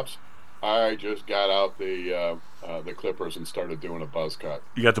barbershops, I just got out the clippers and started doing a buzz cut.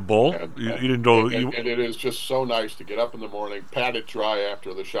 You got the bowl? You didn't know. And it is just so nice to get up in the morning, pat it dry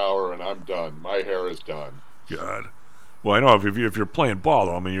after the shower, and I'm done. My hair is done. God. Well, I know if you're playing ball,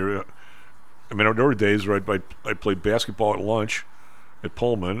 though. There were days where I played basketball at lunch at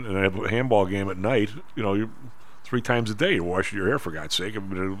Pullman, and I have a handball game at night. You're 3 times a day you're washing your hair, for God's sake.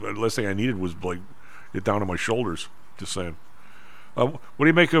 The last thing I needed was like it down to my shoulders. Just saying. What do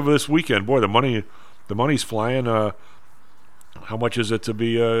you make of this weekend? Boy, the money's flying. How much is it to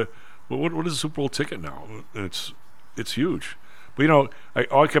be? What is a Super Bowl ticket now? It's huge. But all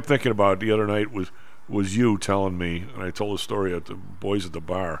I kept thinking about the other night was you telling me, and I told a story at the boys at the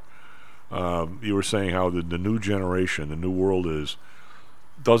bar. You were saying how the new generation, the new world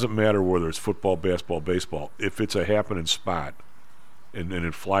doesn't matter whether it's football, basketball, baseball. If it's a happening spot and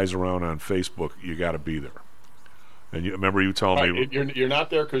it flies around on Facebook, you got to be there. And remember you telling me you're not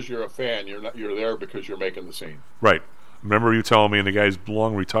there because you're a fan. You're there because you're making the scene. Right. Remember you telling me, and the guy's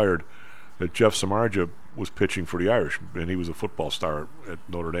long retired, that Jeff Samardzija was pitching for the Irish, and he was a football star at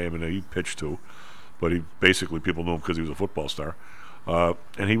Notre Dame, and he pitched too. But people knew him because he was a football star.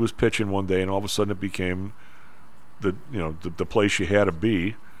 And he was pitching one day, and all of a sudden it became the place you had to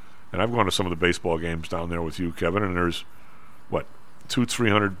be. And I've gone to some of the baseball games down there with you, Kevin, and there's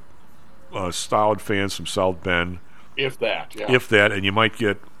 200-300 stolid fans from South Bend. If that, yeah. If that, and you might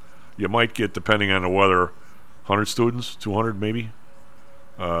get depending on the weather, 100 students, 200 maybe,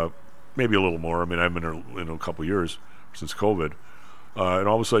 maybe a little more. I've been there in a couple of years since COVID, and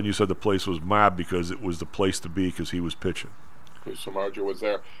all of a sudden you said the place was mobbed because it was the place to be because he was pitching. Because Samardzija was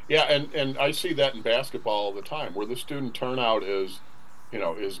there. Yeah, and I see that in basketball all the time, where the student turnout is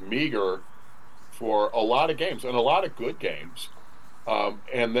meager for a lot of games and a lot of good games.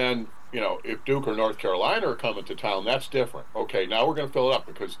 And then, if Duke or North Carolina are coming to town, that's different. Okay, now we're going to fill it up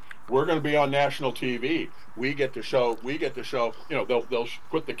because we're going to be on national TV. We get to show, they'll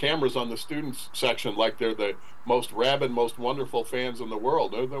put the cameras on the students section like they're the most rabid, most wonderful fans in the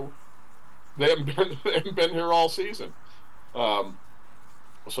world. They haven't been here all season.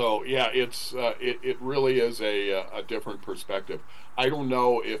 So yeah, it really is a different perspective. I don't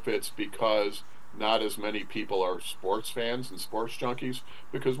know if it's because not as many people are sports fans and sports junkies,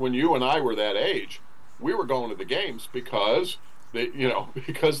 because when you and I were that age, we were going to the games because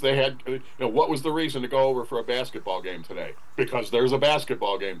because they had, what was the reason to go over for a basketball game today? Because there's a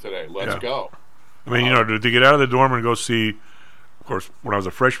basketball game today. Let's Yeah. go. I mean, to get out of the dorm and go see, of course, when I was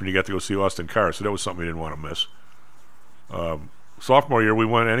a freshman, you got to go see Austin Carr, so that was something we didn't want to miss. Sophomore year, we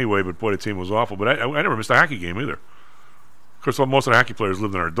went anyway, but boy, the team was awful. But I never missed a hockey game either. Of course, most of the hockey players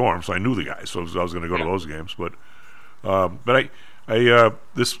lived in our dorm, so I knew the guys, so I was going to go to those games. But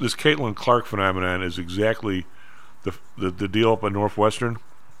this Caitlin Clark phenomenon is exactly the deal up at Northwestern.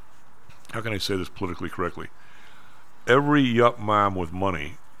 How can I say this politically correctly? Every yup mom with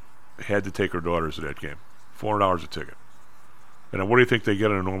money had to take her daughters to that game. $400 a ticket. And what do you think they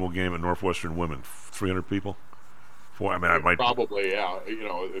get in a normal game at Northwestern women? 300 people? I mean, I might Probably, yeah.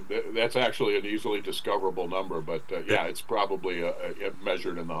 That's actually an easily discoverable number, but it's probably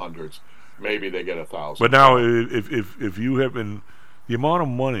measured in the hundreds. Maybe they get 1,000. But now, if you have been the amount of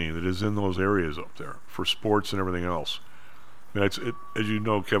money that is in those areas up there for sports and everything else, I mean, as you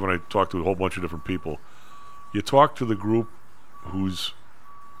know, Kevin, I talked to a whole bunch of different people. You talk to the group who's,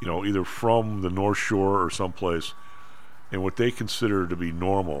 either from the North Shore or someplace, and what they consider to be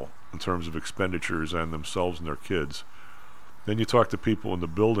normal in terms of expenditures on themselves and their kids. Then you talk to people in the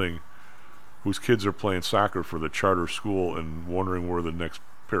building whose kids are playing soccer for the charter school and wondering where the next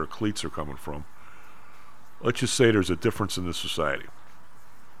pair of cleats are coming from. Let's just say there's a difference in the society.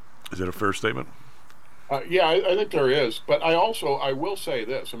 Is that a fair statement? Yeah, I think there is. But I will say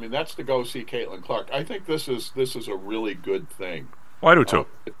this. I mean, that's to go see Caitlin Clark. I think this is a really good thing. Well, I do too.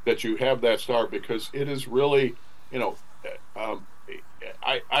 That you have that star, because it is really,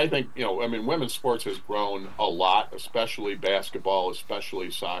 I think, I mean, women's sports has grown a lot, especially basketball, especially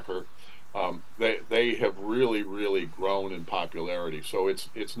soccer. They have really, really grown in popularity. So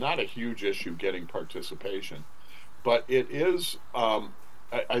it's not a huge issue getting participation, but it is. I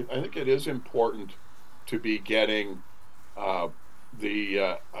think it is important to be getting to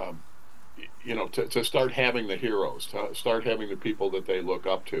start having the heroes, to start having the people that they look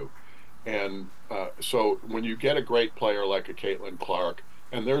up to. And so when you get a great player like a Caitlin Clark,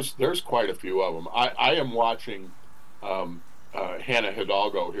 and there's quite a few of them. I am watching Hannah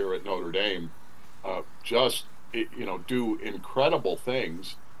Hidalgo here at Notre Dame just do incredible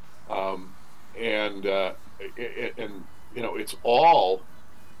things, and it's all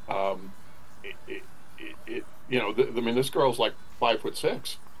I mean, this girl's like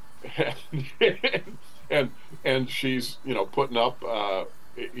 5'6", and she's putting up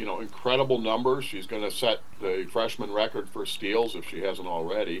incredible numbers. She's going to set the freshman record for steals if she hasn't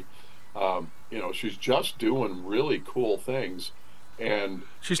already. She's just doing really cool things, and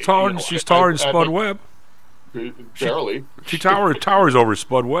she's taller than Spud Webb. Barely. She towers over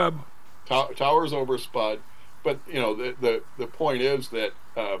Spud Webb. Towers over Spud. But the point is that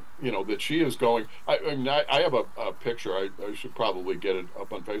that she is going. I have a picture. I should probably get it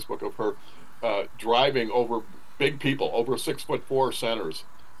up on Facebook of her driving over big people, over 6'4" centers,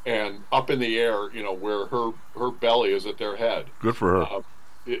 and up in the air. Where her belly is at their head. Good for her.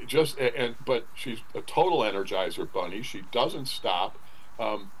 But she's a total energizer bunny. She doesn't stop.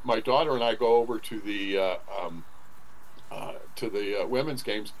 My daughter and I go over to the women's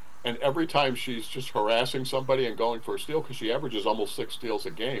games. And every time she's just harassing somebody and going for a steal, because she averages almost 6 steals a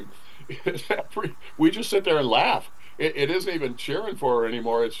game, we just sit there and laugh. It isn't even cheering for her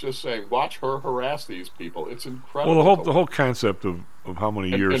anymore. It's just saying, watch her harass these people. It's incredible. Well, the whole concept of how many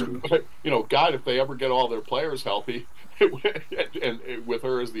years. God, if they ever get all their players healthy, and with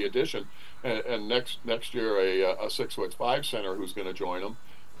her as the addition, and next year a 6'5" center who's going to join them,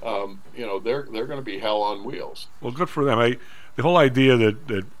 they're going to be hell on wheels. Well, good for them. The whole idea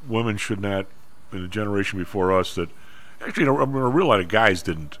that women should not, in the generation before us, that actually a real lot of guys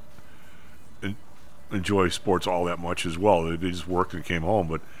didn't enjoy sports all that much as well. They just worked and came home.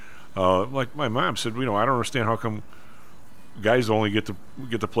 But like my mom said, I don't understand how come guys only get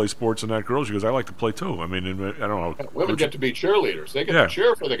to play sports and not girls. She goes, I like to play too. I mean, I don't know. Women get to be cheerleaders. They get to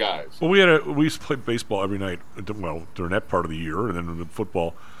cheer for the guys. Well, we used to play baseball every night. Well, during that part of the year, and then the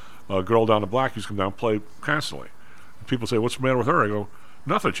football. A girl down the block used to come down and play constantly. People say, what's the matter with her? I go,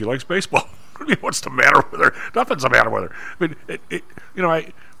 nothing. She likes baseball. What's the matter with her? Nothing's the matter with her. I mean,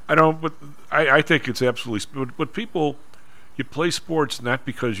 I don't. But I think it's absolutely. But people, you play sports not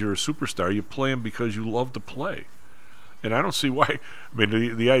because you're a superstar. You play them because you love to play. And I don't see why. I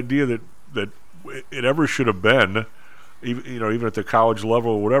mean, the idea that it ever should have been, even at the college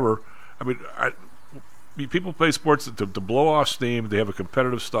level or whatever. I mean, people play sports to blow off steam. They have a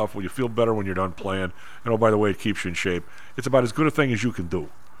competitive stuff where you feel better when you're done playing. And, oh, by the way, it keeps you in shape. It's about as good a thing as you can do,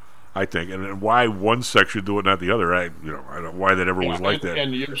 I think. And why one sex should do it, not the other, I don't know why that ever was like that.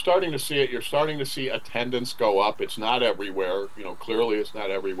 And you're starting to see it. You're starting to see attendance go up. It's not everywhere. Clearly it's not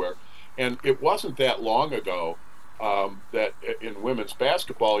everywhere. And it wasn't that long ago that in women's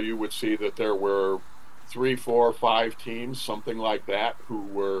basketball you would see that there were 3, 4, 5 teams, something like that, who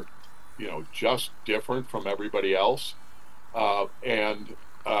were, just different from everybody else. So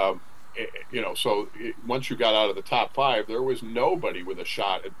once you got out of the top 5, there was nobody with a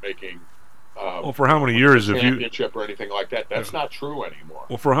shot at making for how many years a championship or anything like that. That's not true anymore.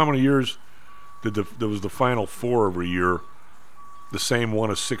 Well, for how many years did there was the Final Four every year, the same one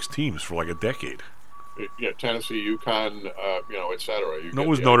of 6 teams for like a decade? Yeah, Tennessee, UConn, et cetera. It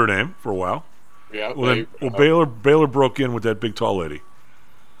was Notre Dame for a while. Yeah. Baylor broke in with that big tall lady.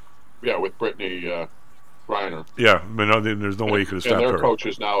 Yeah, with Brittany Griner. Yeah, there's no way you could have stopped her. And their coach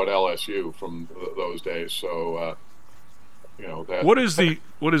is now at LSU from those days. So, that.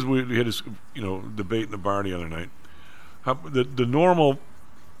 We had this debate in the bar the other night. The normal,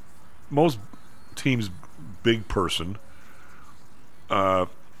 most teams' big person.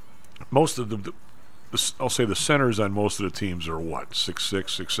 Most of I'll say the centers on most of the teams are what 6'6",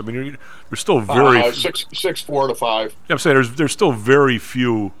 6. I mean, there's still very 6'4" to 5. I'm saying there's still very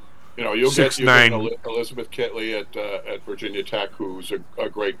few. You'll 6'9". get Elizabeth Kitley at Virginia Tech, who's a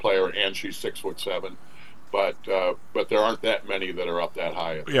great player, and she's 6'7". But there aren't that many that are up that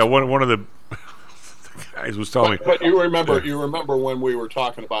high. Yeah, one of the guys was telling me. But you remember when we were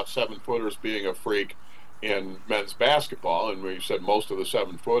talking about 7-footers being a freak in men's basketball, and we said most of the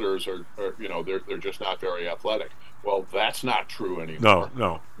 7-footers are they're just not very athletic. Well, that's not true anymore.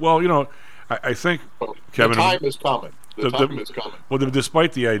 No. Well, I think, Kevin, the time is coming. The time is coming. Well,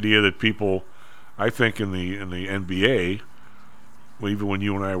 despite the idea that people, I think in the NBA, even when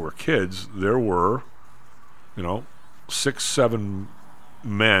you and I were kids, there were, 6, 7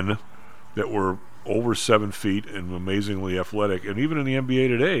 men that were over 7 feet and amazingly athletic, and even in the NBA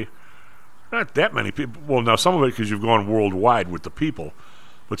today, not that many people. Well, now some of it because you've gone worldwide with the people,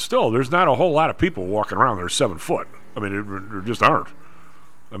 but still, there's not a whole lot of people walking around that are 7 foot. I mean, there just aren't.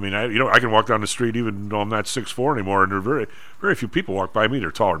 I mean, I can walk down the street even though I'm not 6'4" anymore, and there are very, very few people walk by me that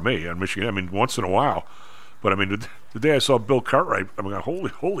are taller than me in Michigan. I mean, once in a while. But I mean, the day I saw Bill Cartwright, I mean,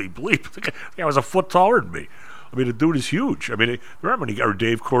 holy bleep, the guy was a foot taller than me. I mean, the dude is huge. I mean, there aren't many, or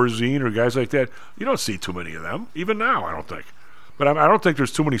Dave Corzine or guys like that. You don't see too many of them, even now, I don't think. But I don't think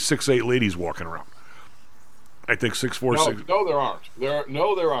there's too many 6'8" ladies walking around. I think 6'4", 6. No, there aren't. There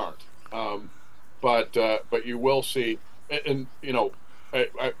aren't. But you will see, and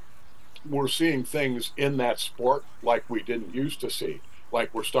we're seeing things in that sport like we didn't used to see.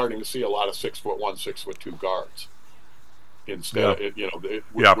 Like we're starting to see a lot of 6'1", 6'2" guards. Instead,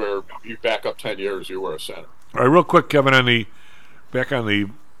 where you back up 10 years, you were a center. All right, real quick, Kevin, back on the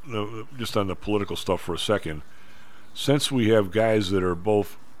just on the political stuff for a second. Since we have guys that are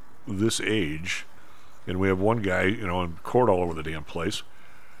both this age, and we have one guy, in court all over the damn place,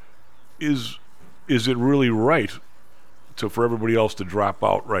 is it really right for everybody else to drop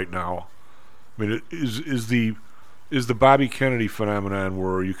out right now? I mean, is the Bobby Kennedy phenomenon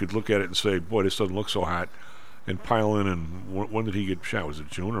where you could look at it and say, boy, this doesn't look so hot, and pile in, and when did he get shot? Was it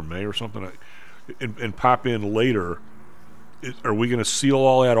June or May or something? And pop in later. Are we going to seal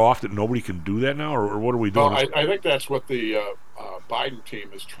all that off that nobody can do that now, or what are we doing? Well, I think that's what the Biden team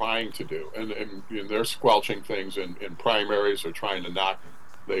is trying to do, and they're squelching things in primaries. They're trying to knock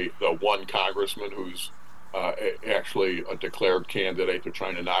the one congressman who's actually a declared candidate. They're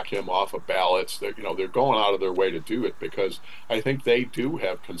trying to knock him off of ballots. They're going out of their way to do it because I think they do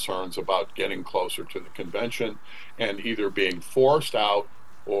have concerns about getting closer to the convention and either being forced out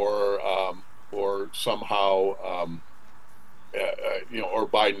or somehow. Or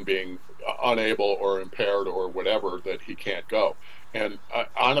Biden being unable or impaired or whatever, that he can't go. And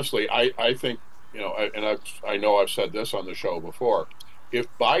honestly, I think, and I know I've said this on the show before, if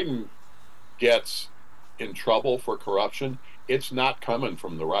Biden gets in trouble for corruption, it's not coming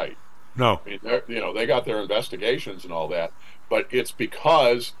from the right. No. I mean, they got their investigations and all that, but it's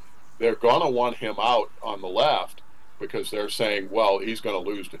because they're going to want him out on the left because they're saying, well, he's going to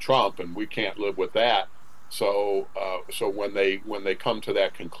lose to Trump and we can't live with that. So when they come to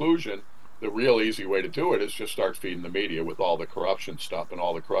that conclusion, the real easy way to do it is just start feeding the media with all the corruption stuff and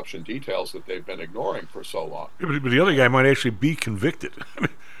all the corruption details that they've been ignoring for so long. Yeah, but the other guy might actually be convicted. And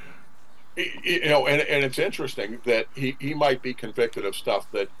it's interesting that he might be convicted of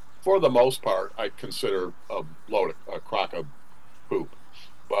stuff that, for the most part, I consider a crock of poop.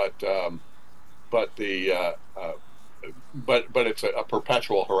 But but it's a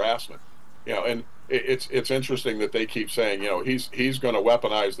perpetual harassment. And it's interesting that they keep saying, he's going to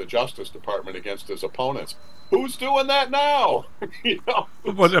weaponize the Justice Department against his opponents. Who's doing that now?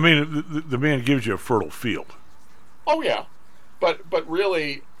 But I mean, the man gives you a fertile field. Oh yeah, but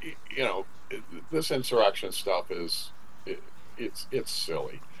really, this insurrection stuff it's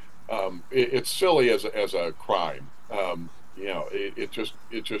silly. It's silly as a crime. It just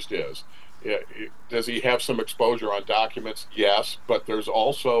is. Does he have some exposure on documents? Yes, but there's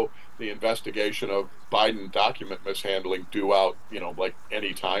also the investigation of Biden document mishandling due out, like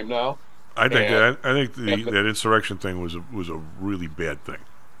any time now. I think that insurrection thing was a really bad thing.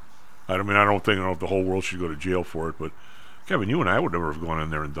 I don't think the whole world should go to jail for it, but Kevin, you and I would never have gone in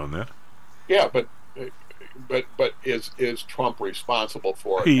there and done that. Yeah, but is Trump responsible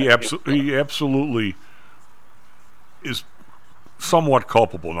for it? He absolutely is somewhat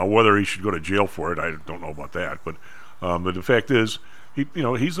culpable. Now, whether he should go to jail for it, I don't know about that. But the fact is,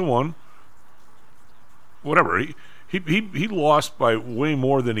 he's the one. Whatever he lost by way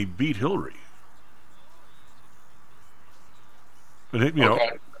more than he beat Hillary. And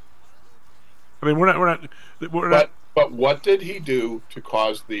okay. I mean, we're not. But what did he do to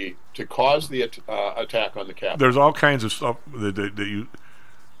cause the attack on the Capitol? There's all kinds of stuff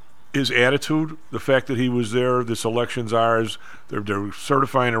his attitude, the fact that he was there, this election's ours, they're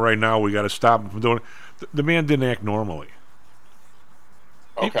certifying it right now, we got to stop him from doing it. The man didn't act normally.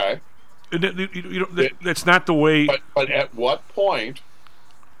 Okay. That's not the way. But at what point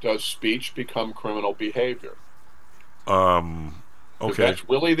does speech become criminal behavior? Okay. That's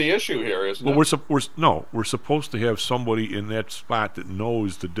really the issue here, isn't it? We're supposed to have somebody in that spot that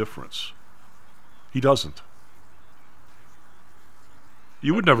knows the difference. He doesn't.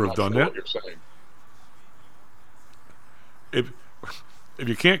 You would never have done that. What you're saying. If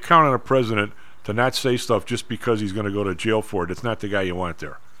you can't count on a president to not say stuff just because he's going to go to jail for it, it's not the guy you want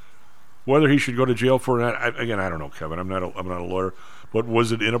there. Whether he should go to jail for it or not, I don't know, Kevin. I'm not a lawyer, but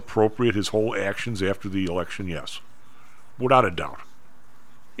was it inappropriate, his whole actions after the election? Yes, without a doubt.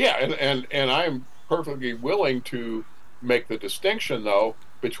 Yeah, and I'm perfectly willing to make the distinction, though,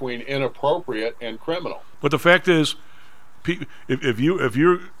 between inappropriate and criminal. But the fact is, if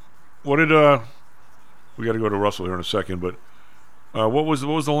you're, what did we got to go to Russell here in a second, but what was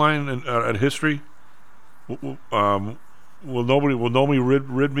the line in history? Will nobody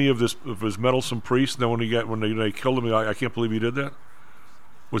rid me of his meddlesome priest? And then when they killed him, I can't believe he did that.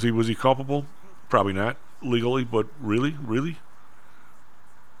 Was he culpable? Probably not legally, but really.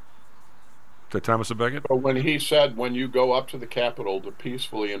 Is that Thomas Becket? But when he said, when you go up to the Capitol to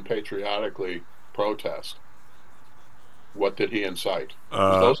peacefully and patriotically protest, what did he incite?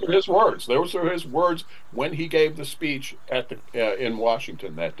 Those are his words. Those are his words when he gave the speech at in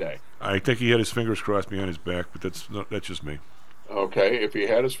Washington that day. I think he had his fingers crossed behind his back, but that's just me. Okay, if he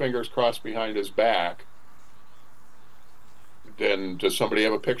had his fingers crossed behind his back, then does somebody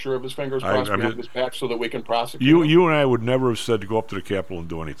have a picture of his fingers crossed behind his back so that we can prosecute him? You and I would never have said to go up to the Capitol and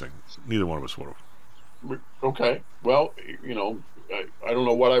do anything. Neither one of us would have. Okay, well, I don't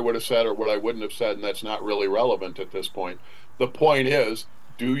know what I would have said or what I wouldn't have said, and that's not really relevant at this point. The point is,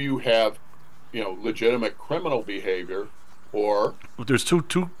 do you have, legitimate criminal behavior, or? But there's two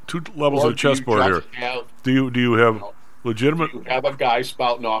levels of the chessboard here. Do you have legitimate? Do you have a guy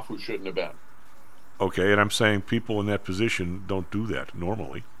spouting off who shouldn't have been? Okay, and I'm saying people in that position don't do that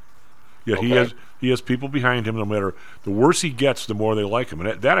normally. Yet he has people behind him. No matter the worse he gets, the more they like him,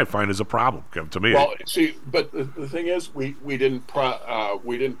 and that I find is a problem to me. Well, see, but the thing is, we didn't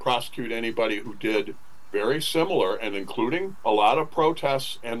prosecute anybody who did very similar, and including a lot of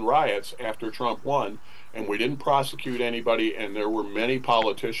protests and riots after Trump won, and we didn't prosecute anybody, and there were many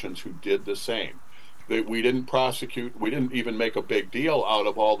politicians who did the same. That we didn't prosecute. We didn't even make a big deal out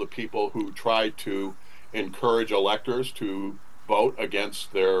of all the people who tried to encourage electors to vote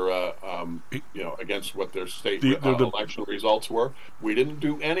against their, against what their state election results were. We didn't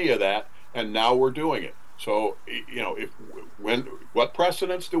do any of that, and now we're doing it. So, what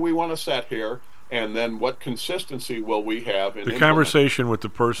precedents do we want to set here, and then what consistency will we have in the conversation with the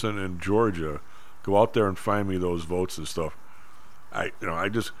person in Georgia? Go out there and find me those votes and stuff.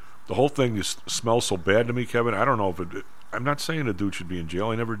 The whole thing just smells so bad to me, Kevin. I don't know if I'm not saying the dude should be in jail.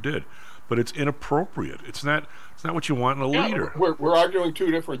 I never did. But it's inappropriate. It's not what you want in a leader. We're arguing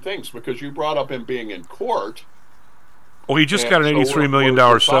two different things, because you brought up him being in court. Oh, he just got an $83 million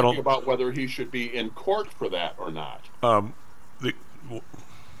settlement. Talking about whether he should be in court for that or not. Tom,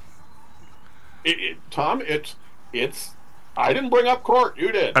 it's. I didn't bring up court.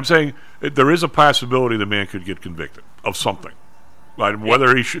 You did. I'm saying there is a possibility the man could get convicted of something.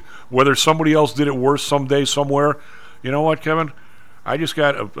 Whether somebody else did it worse someday somewhere. You know what, Kevin? I just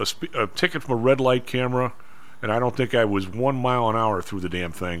got a ticket from a red light camera, and I don't think I was 1 mile an hour through the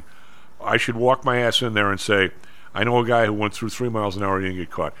damn thing. I should walk my ass in there and say, I know a guy who went through 3 miles an hour and didn't get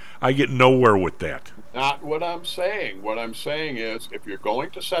caught. I get nowhere with that. Not what I'm saying. What I'm saying is, if you're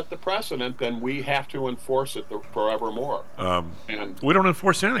going to set the precedent, then we have to enforce it forevermore. And we don't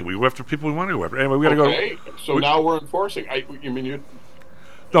enforce anything. We go after people we want to go after. Anyway, we got to go. So now we're enforcing.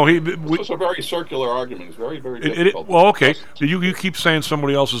 No, this is a very circular argument. It's very, very difficult. Well, okay. You keep saying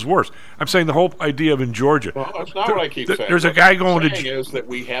somebody else is worse. I'm saying the whole idea of in Georgia. Well, that's not what I keep saying. There's a guy going to. Is that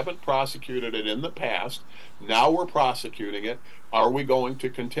we haven't prosecuted it in the past. Now we're prosecuting it. Are we going to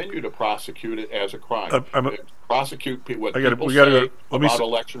continue to prosecute it as a crime? Prosecute what people say about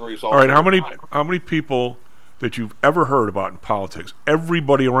election results. All right. How many people that you've ever heard about in politics?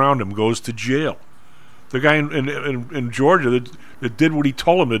 Everybody around him goes to jail. The guy in Georgia that did what he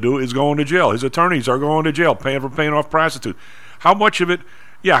told him to do is going to jail. His attorneys are going to jail, paying off prostitutes. How much of it?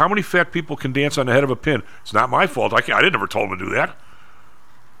 Yeah, how many fat people can dance on the head of a pin? It's not my fault. I didn't ever tell him to do that.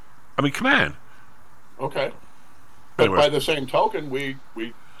 I mean, come on. Okay. But by the same token, we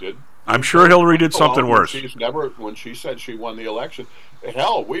did. I'm sure Hillary did something worse. When she said she won the election,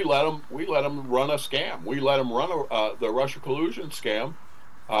 hell, we let them run a scam. We let them run the Russia collusion scam.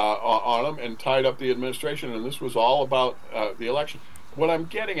 On them and tied up the administration, and this was all about the election. What I'm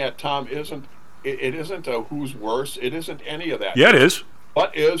getting at, Tom, isn't a who's worse. It isn't any of that. Yeah, it is.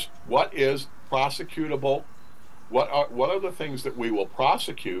 What is prosecutable? What are the things that we will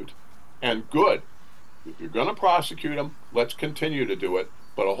prosecute? And good, if you're going to prosecute them, let's continue to do it.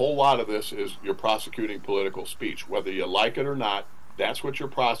 But a whole lot of this is you're prosecuting political speech, whether you like it or not. That's what you're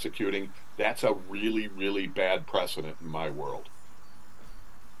prosecuting. That's a really, really bad precedent in my world.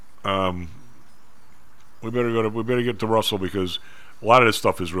 We better get to Russell, because a lot of this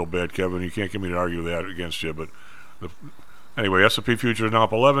stuff is real bad, Kevin. You can't get me to argue that against you. But anyway, S&P futures are now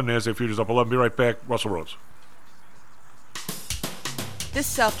up 11. NASDAQ futures up 11. Be right back. Russell Rhoads. This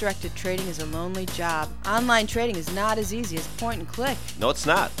self-directed trading is a lonely job. Online trading is not as easy as point and click. No, it's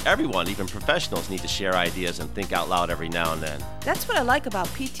not. Everyone, even professionals, need to share ideas and think out loud every now and then. That's what I like about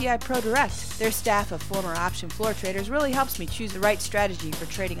PTI Pro Direct. Their staff of former option floor traders really helps me choose the right strategy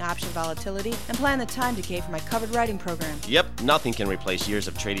for trading option volatility and plan the time decay for my covered writing program. Yep, nothing can replace years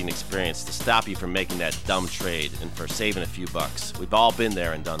of trading experience to stop you from making that dumb trade and for saving a few bucks. We've all been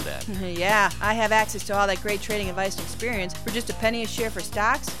there and done that. Yeah, I have access to all that great trading advice and experience for just a penny a share for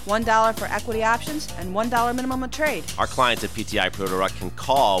stocks, $1 for equity options, and $1 minimum a trade. Our clients at PTI Pro Direct can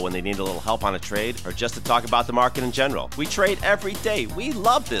call when they need a little help on a trade or just to talk about the market in general. We trade every day. We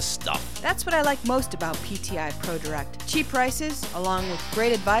love this stuff. That's what I like most about PTI Pro Direct. Cheap prices, along with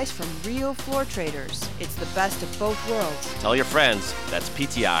great advice from real floor traders. It's the best of both worlds. Tell your friends. That's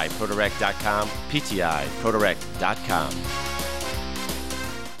PTIProDirect.com, PTIProDirect.com.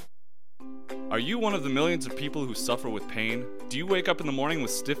 Are you one of the millions of people who suffer with pain? Do you wake up in the morning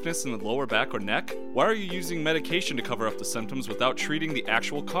with stiffness in the lower back or neck? Why are you using medication to cover up the symptoms without treating the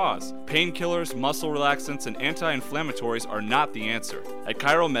actual cause? Painkillers, muscle relaxants, and anti-inflammatories are not the answer. At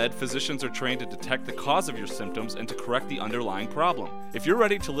ChiroMed, physicians are trained to detect the cause of your symptoms and to correct the underlying problem. If you're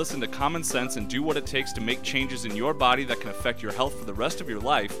ready to listen to common sense and do what it takes to make changes in your body that can affect your health for the rest of your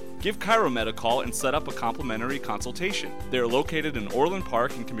life, give ChiroMed a call and set up a complimentary consultation. They are located in Orland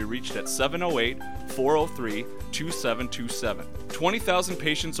Park and can be reached at 708-403-2727. 20,000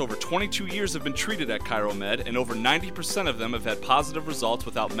 patients over 22 years have been treated at ChiroMed, and over 90% of them have had positive results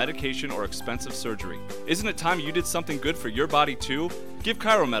without medication or expensive surgery. Isn't it time you did something good for your body too? Give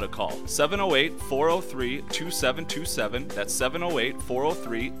ChiroMed a call, 708-403-2727. That's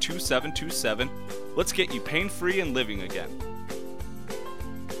 708-403-2727. Let's get you pain-free and living again.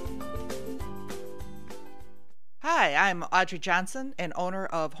 Hi, I'm Audrey Johnson, an owner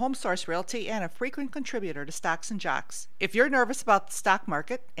of Home Source Realty and a frequent contributor to Stocks and Jocks. If you're nervous about the stock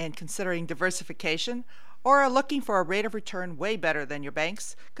market and considering diversification, or are looking for a rate of return way better than your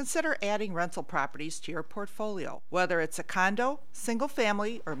banks, consider adding rental properties to your portfolio. Whether it's a condo, single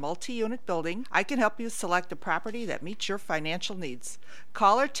family, or multi-unit building, I can help you select a property that meets your financial needs.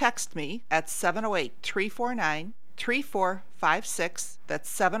 Call or text me at 708-349-3456.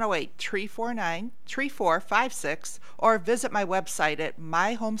 That's 708-349-3456, or visit my website at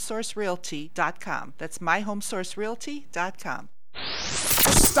myhomesourcerealty.com. That's myhomesourcerealty.com.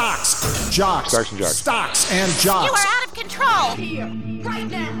 Stocks, jocks, Stocks and jocks. Stocks and jocks. You are out of control. Here, right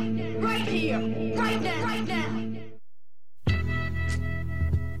now, right here, right now, right now.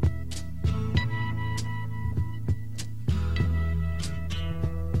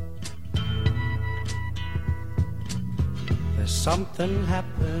 There's something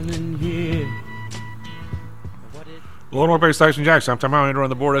happening here. Illinois based Tyson Jackson. I'm on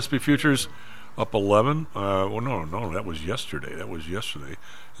the board. SP futures up 11. No, that was yesterday.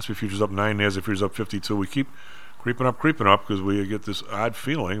 SP futures up 9. NASDAQ futures up 52. We keep creeping up because we get this odd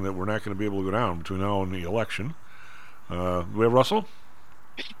feeling that we're not going to be able to go down between now and the election. Do we have Russell?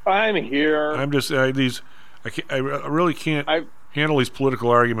 I'm here. I'm just I really can't handle these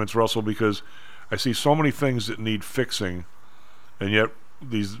political arguments, Russell, because I see so many things that need fixing, and yet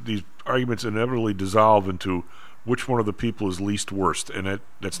these arguments inevitably dissolve into which one of the people is least worst, and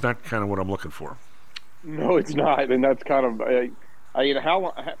that's not kind of what I'm looking for. No, it's not, and that's kind of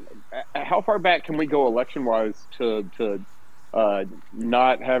how far back can we go election-wise to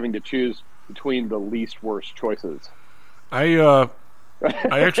not having to choose between the least worst choices? I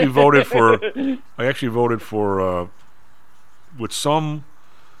actually voted for with some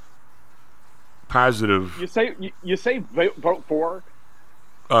positive. You say vote for.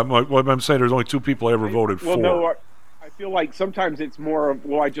 What I'm saying, there's only 2 people I ever voted for. Well, no, I feel like sometimes it's more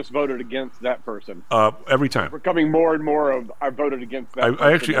of, I just voted against that person. Every time. We're becoming more and more of, I voted against that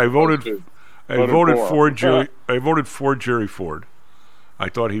person. I voted for Jerry Ford. I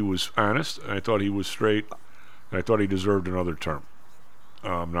thought he was honest, and I thought he was straight, and I thought he deserved another term.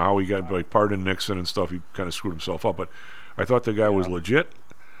 Now, how he got pardoned Nixon and stuff, he kind of screwed himself up, but I thought the guy was legit.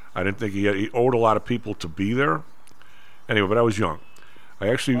 I didn't think he owed a lot of people to be there. Anyway, but I was young. I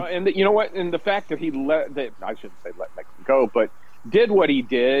actually, you know what? And the fact that he I shouldn't say let Nixon go, but did what he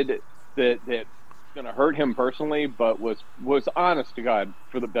did that going to hurt him personally, but was honest to God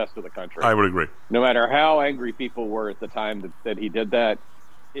for the best of the country. I would agree. No matter how angry people were at the time that he did that,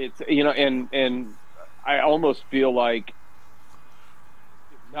 it's and I almost feel like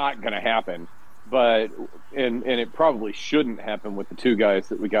it's not going to happen, but and it probably shouldn't happen with the 2 guys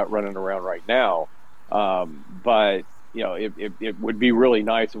that we got running around right now, but. It would be really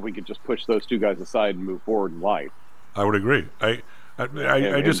nice if we could just push those 2 guys aside and move forward in life. I would agree. I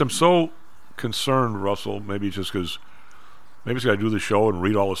just am so concerned, Russell. Maybe it's just because I do the show and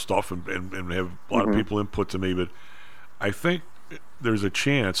read all the stuff and have a lot of people input to me. But I think there's a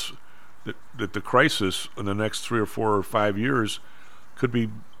chance that the crisis in the next 3 or 4 or 5 years could be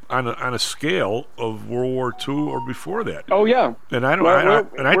on a scale of World War II or before that. Oh yeah, and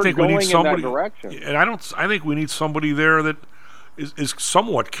I think we need somebody. I think we need somebody there that is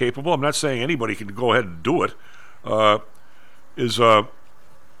somewhat capable. I'm not saying anybody can go ahead and do it. And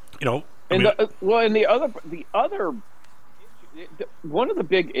the other one of the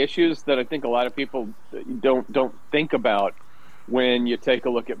big issues that I think a lot of people don't think about when you take a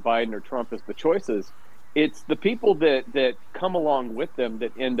look at Biden or Trump is the choices. It's the people that come along with them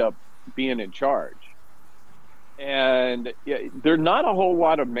that end up being in charge. And there are not a whole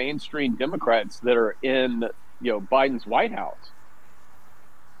lot of mainstream Democrats that are in Biden's White House.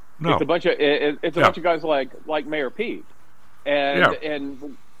 No. It's a bunch of guys like Mayor Pete.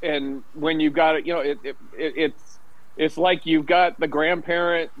 And when you've got it's like you've got the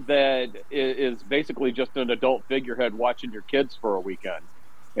grandparent that is basically just an adult figurehead watching your kids for a weekend,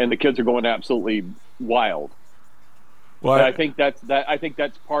 and the kids are going absolutely wild. Well, I think that's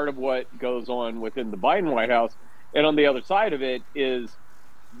part of what goes on within the Biden White House, and on the other side of it is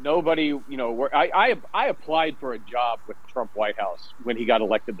nobody. Where I applied for a job with the Trump White House when he got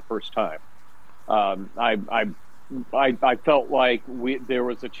elected the first time. I felt like there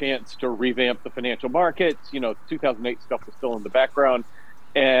was a chance to revamp the financial markets. 2008 stuff was still in the background,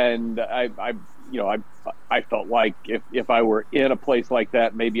 and I felt like if I were in a place like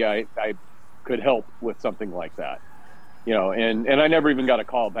that, maybe I could help with something like that. And I never even got a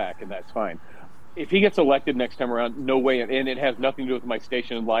call back, and that's fine. If he gets elected next time around, no way, and it has nothing to do with my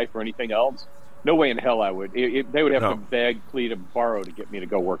station in life or anything else, no way in hell I would. They would have to beg, plead, and borrow to get me to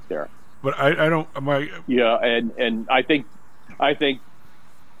go work there. But I don't. And I think it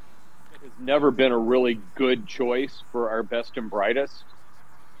has never been a really good choice for our best and brightest,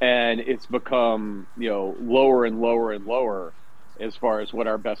 and it's become lower and lower and lower as far as what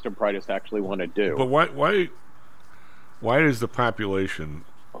our best and brightest actually want to do. But why does the population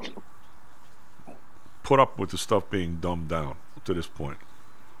put up with the stuff being dumbed down to this point?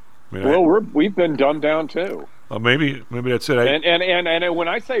 We've been dumbed down too. Maybe that's it. And when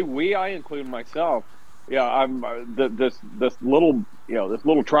I say we, I include myself. I'm this little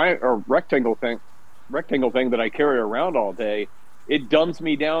triangle or rectangle thing that I carry around all day. It dumbs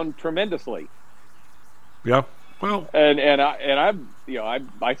me down tremendously. Yeah. Well. And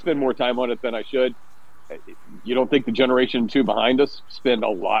I spend more time on it than I should. You don't think the generation 2 behind us spend a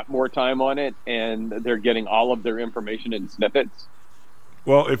lot more time on it, and they're getting all of their information in snippets?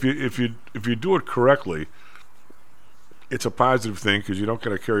 Well, if you do it correctly, it's a positive thing because you don't got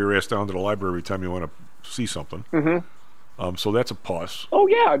to carry your ass down to the library every time you want to see something. So that's a plus. Oh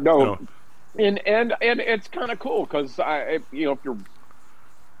yeah, no, You know, and it's kind of cool because if you're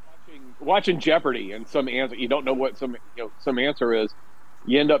watching Jeopardy and some answer you don't know what some answer is,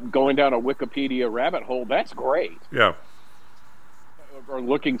 you end up going down a Wikipedia rabbit hole. That's great. Yeah. Or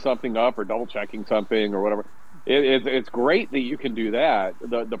looking something up or double checking something or whatever. It's great that you can do that.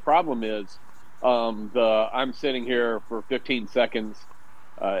 The problem is I'm sitting here for 15 seconds.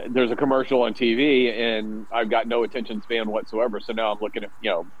 There's a commercial on TV and I've got no attention span whatsoever. So now I'm looking at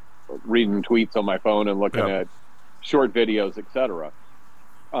reading tweets on my phone and looking at short videos, etc.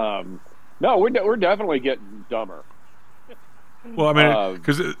 No, we're definitely getting dumber. Well, I mean,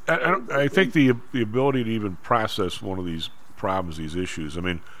 because I think the ability to even process one of these problems, these issues. I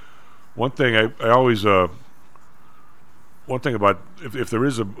mean, one thing I always one thing about if there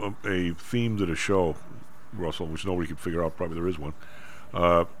is a theme to the show, Russell, which nobody can figure out, probably there is one.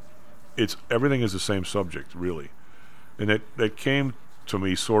 It's everything is the same subject, really, and that came to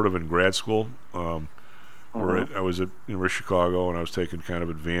me sort of in grad school, where I was at University of Chicago and I was taking kind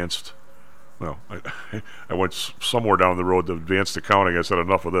of advanced. Well, I went somewhere down the road to advanced accounting. I said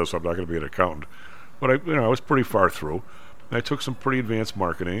enough of this. I'm not going to be an accountant, but I was pretty far through. And I took some pretty advanced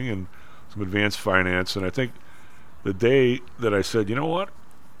marketing and some advanced finance, and I think the day that I said, you know what,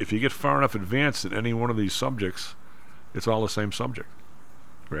 if you get far enough advanced in any one of these subjects, it's all the same subject,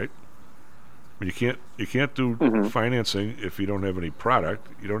 right? I mean, you can't do financing if you don't have any product.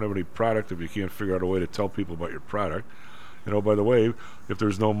 You don't have any product if you can't figure out a way to tell people about your product. By the way, if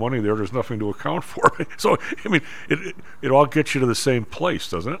there's no money there, there's nothing to account for. So, I mean, it all gets you to the same place,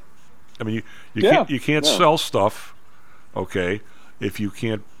 doesn't it? I mean, you can't sell stuff, okay, if you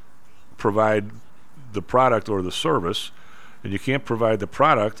can't provide the product or the service, and you can't provide the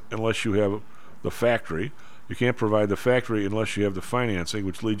product unless you have the factory. You can't provide the factory unless you have the financing,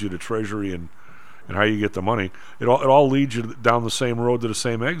 which leads you to treasury and how you get the money. It all leads you down the same road to the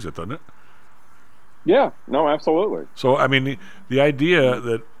same exit, doesn't it? Yeah, no, absolutely. So, I mean, the idea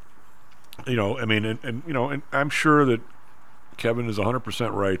that, and I'm sure that Kevin is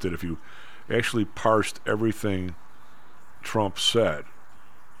 100% right that if you actually parsed everything Trump said,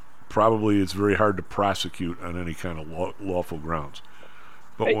 probably it's very hard to prosecute on any kind of lawful grounds.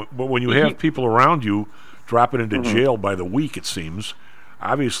 But when you have people around you dropping into jail by the week, it seems,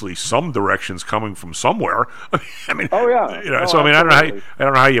 obviously some direction's coming from somewhere. I mean, oh yeah. So I mean, I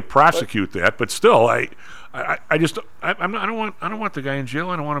don't know how you prosecute that, but still, I don't want the guy in jail.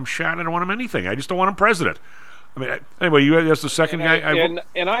 I don't want him shot. I don't want him anything. I just don't want him president. I mean, anyway, that's the second guy.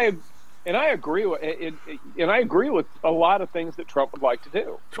 And I agree with it, and I agree with a lot of things that Trump would like to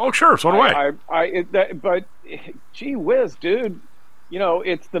do. Oh, sure, so do I. But gee whiz, dude,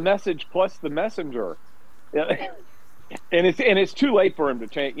 it's the message plus the messenger. And it's too late for him to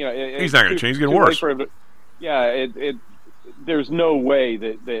change. He's not going to change. He's getting worse. There's no way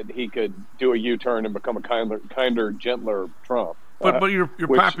that he could do a U-turn and become a kinder, gentler Trump. But your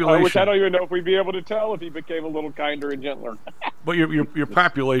population. Which I don't even know if we'd be able to tell if he became a little kinder and gentler. But your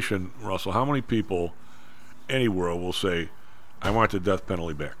population, Russell. How many people anywhere will say, "I want the death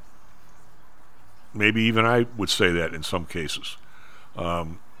penalty back"? Maybe even I would say that in some cases.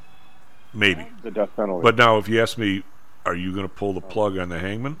 Maybe the death penalty. But now, if you ask me, are you going to pull the plug on the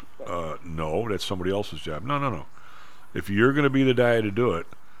hangman? No, that's somebody else's job. No. If you're going to be the guy to do it,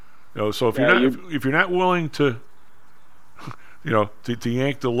 so if you're not willing to, to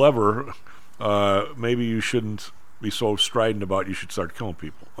yank the lever, maybe you shouldn't be so strident about you should start killing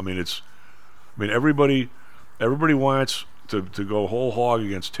people. I mean, everybody wants to go whole hog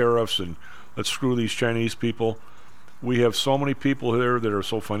against tariffs and let's screw these Chinese people. We have so many people here that are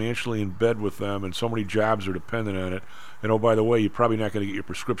so financially in bed with them, and so many jobs are dependent on it. And by the way, you're probably not going to get your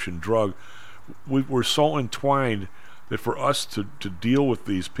prescription drug. We're so entwined that for us to deal with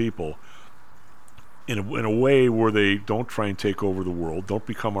these people in a way where they don't try and take over the world, don't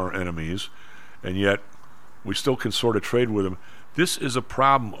become our enemies, and yet we still can sort of trade with them. This is a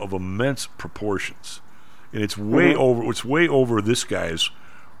problem of immense proportions, and it's way over. It's way over this guy's.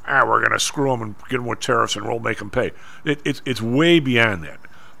 We're going to screw them and get them with tariffs and we'll make them pay. It's way beyond that.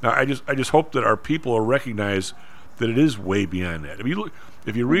 Now, I just hope that our people will recognize that it is way beyond that.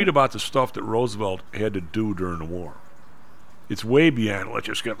 If you read about the stuff that Roosevelt had to do during the war, it's way beyond, let's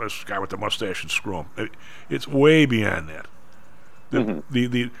just get this guy with the mustache and screw him. It's way beyond that.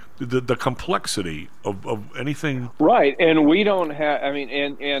 The complexity of anything. Right, and we don't have, I mean,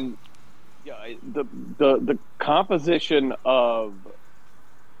 and the composition of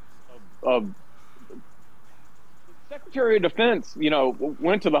Secretary of Defense,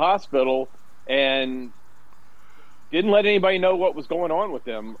 went to the hospital and didn't let anybody know what was going on with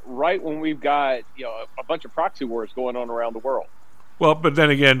them. Right when we've got a bunch of proxy wars going on around the world. Well, but then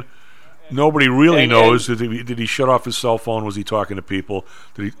again, nobody really knows. Did he shut off his cell phone? Was he talking to people?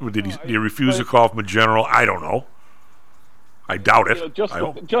 Did he refuse to call from a general? I don't know. I doubt it.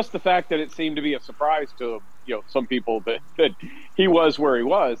 Just the fact that it seemed to be a surprise to some people that he was where he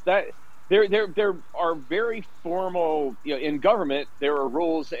was. That there are very formal in government. There are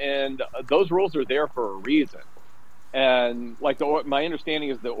rules, and those rules are there for a reason. And like my understanding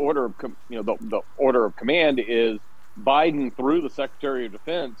is the order of the order of command is Biden through the Secretary of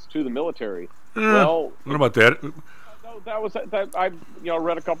Defense to the military. Well, what about that? That I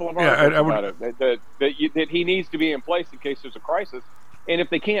read a couple of articles about it that he needs to be in place in case there's a crisis, and if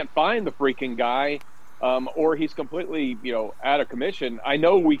they can't find the freaking guy, or he's completely out of commission, I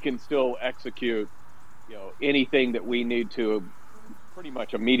know we can still execute anything that we need to pretty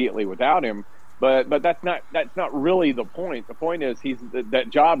much immediately without him. But that's not really the point. The point is that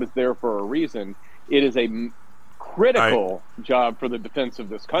job is there for a reason. It is a critical job for the defense of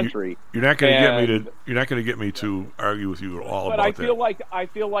this country. You're not going to get me to argue with you at all about that. But I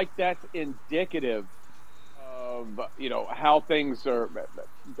feel like that's indicative of how things are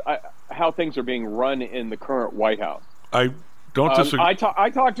being run in the current White House. I don't disagree. I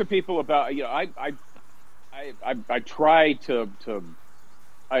talk to people about I try to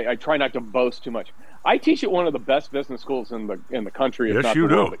I try not to boast too much. I teach at one of the best business schools in the country. Yes, you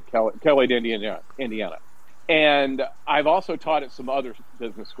do. At Kelly, Indiana. And I've also taught at some other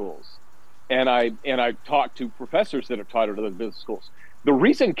business schools, and I've talked to professors that have taught at other business schools. The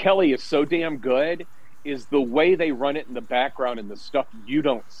reason Kelly is so damn good is the way they run it in the background and the stuff you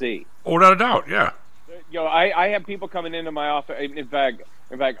don't see. Oh, without a doubt, yeah. I have people coming into my office. In fact,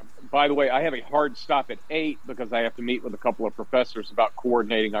 by the way, I have a hard stop at 8 because I have to meet with a couple of professors about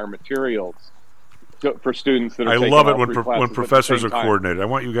coordinating our materials for students that are. I love it when professors are coordinated. I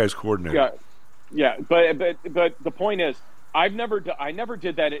want you guys coordinated. Yeah, but the point is, I never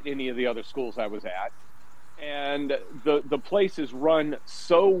did that at any of the other schools I was at, and the place is run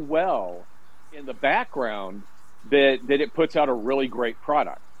so well in the background that it puts out a really great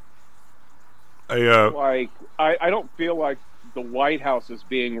product. I don't feel like the White House is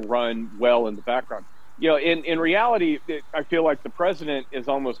being run well in the background. In reality, I feel like the president is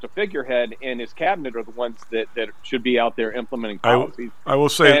almost a figurehead, and his cabinet are the ones that should be out there implementing policies. I will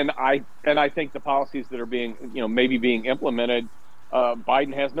say, and I think the policies that are being maybe being implemented,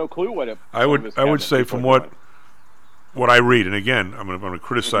 Biden has no clue what it. I would say from what I read, and again, I'm going to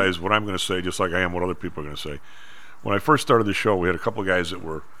criticize what I'm going to say, just like I am what other people are going to say. When I first started the show, we had a couple of guys that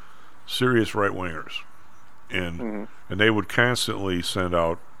were serious right wingers, and they would constantly send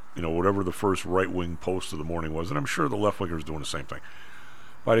out whatever the first right-wing post of the morning was, and I'm sure the left-wingers doing the same thing.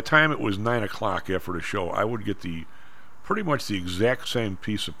 By the time it was 9 o'clock after the show, I would get pretty much the exact same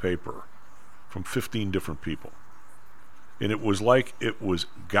piece of paper from 15 different people. And it was like it was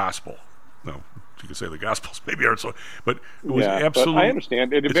gospel. No, you could say the gospels maybe aren't so, but it was absolute. I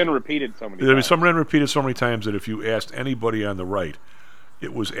understand. It had been repeated so many times. It had been repeated so many times that if you asked anybody on the right,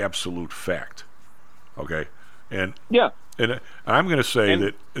 it was absolute fact. Okay? And I'm going to say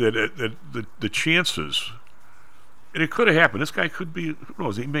that the chances, and it could have happened. This guy could be, who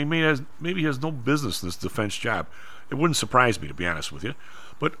knows? Maybe he has no business in this defense job. It wouldn't surprise me, to be honest with you.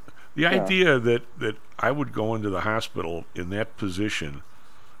 But the idea that I would go into the hospital in that position,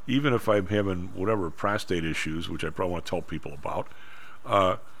 even if I'm having whatever prostate issues, which I probably want to tell people about,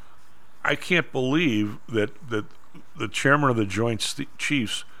 I can't believe that the chairman of the Joint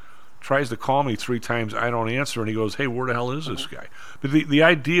Chiefs tries to call me 3 times, I don't answer, and he goes, "Hey, where the hell is this guy?" But the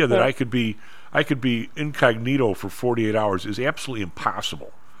idea that I could be incognito for 48 hours is absolutely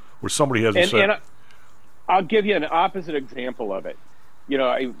impossible. Where somebody hasn't said. And I'll give you an opposite example of it.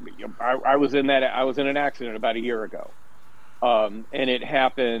 I was in an accident about a year ago, and it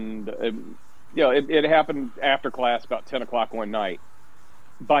happened. It happened after class about 10 o'clock one night.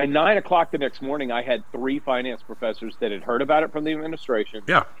 By 9 o'clock the next morning, I had 3 finance professors that had heard about it from the administration.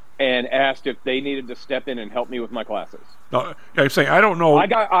 Yeah. And asked if they needed to step in and help me with my classes. No, I'm saying I don't know. I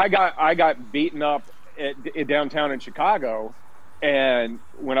got beaten up at downtown in Chicago, and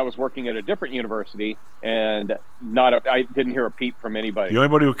when I was working at a different university, and I didn't hear a peep from anybody. The only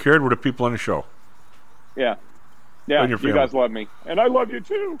body who cared were the people on the show. Yeah, you guys love me, and I love you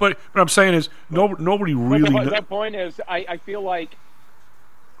too. But what I'm saying is, nobody really. The point is, I feel like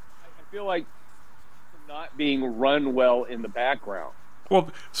not being run well in the background.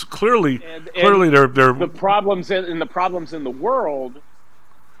 Well, clearly, they're the problems in the world are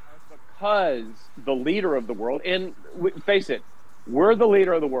because the leader of the world, and face it, we're the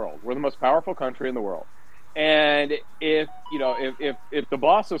leader of the world. We're the most powerful country in the world, And if the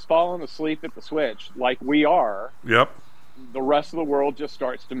boss is falling asleep at the switch, like we are, Yep. the rest of the world just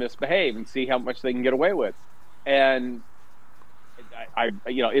starts to misbehave and see how much they can get away with. And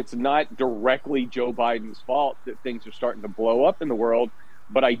it's not directly Joe Biden's fault that things are starting to blow up in the world,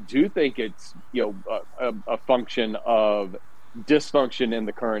 but I do think it's a function of dysfunction in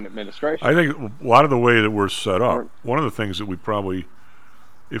the current administration. I think a lot of the way that we're set up, one of the things that we probably,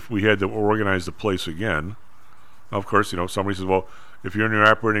 if we had to organize the place again, of course, somebody says, well, if you're in your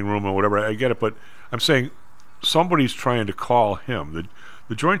operating room or whatever, I get it, but I'm saying somebody's trying to call him.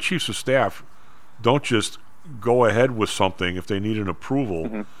 The Joint Chiefs of Staff don't just go ahead with something if they need an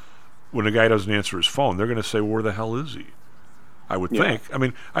approval when the guy doesn't answer his phone. They're going to say, where the hell is he? I would think. I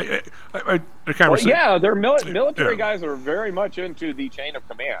mean, the conversation. Their military guys are very much into the chain of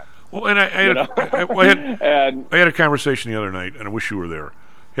command. Well, and I had a conversation the other night, and I wish you were there.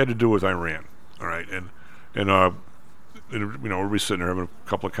 It had to do with Iran, all right? And everybody's sitting there having a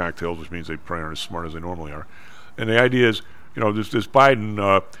couple of cocktails, which means they probably aren't as smart as they normally are. And the idea is, this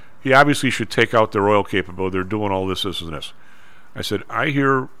Biden, he obviously should take out their oil capability. They're doing all this, and this. I said, I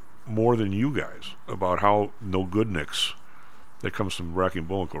hear more than you guys about how no goodniks. That comes from Rocky and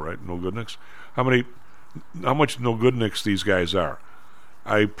Bullwinkle, right? No goodniks. How much no goodniks these guys are?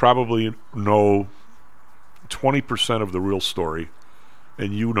 I probably know 20% of the real story,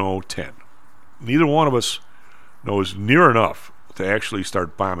 and 10. Neither one of us knows near enough to actually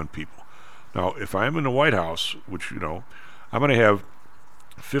start bombing people. Now, if I'm in the White House, which I'm going to have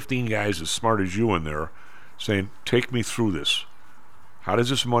 15 guys as smart as you in there saying, take me through this. How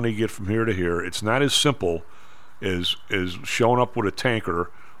does this money get from here to here? It's not as simple as showing up with a tanker,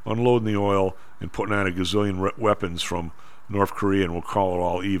 unloading the oil, and putting on a gazillion weapons from North Korea, and we'll call it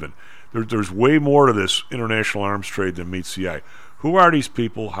all even. There's way more to this international arms trade than meets the eye. Who are these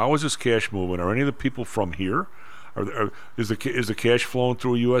people? How is this cash moving? Are any of the people from here? Is the cash flowing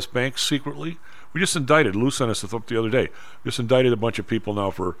through a U.S. bank secretly? We just indicted, Lou sent us up the other day, just indicted a bunch of people now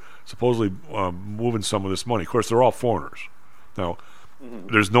for supposedly moving some of this money. Of course, they're all foreigners. Now,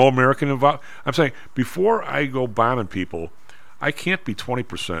 there's no American involved. I'm saying, before I go bombing people, I can't be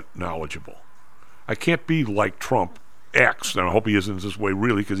 20% knowledgeable. I can't be like Trump X, and I hope he isn't this way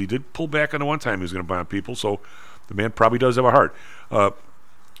really, because he did pull back on the one time he was going to bomb people, so the man probably does have a heart.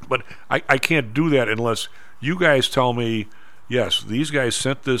 But I can't do that unless you guys tell me, yes, these guys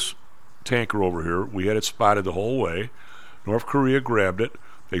sent this tanker over here. We had it spotted the whole way. North Korea grabbed it.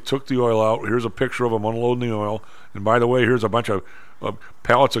 They took the oil out. Here's a picture of them unloading the oil. And by the way, here's a bunch of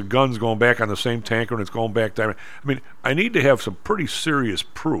pallets of guns going back on the same tanker, and it's going back down. I mean, I need to have some pretty serious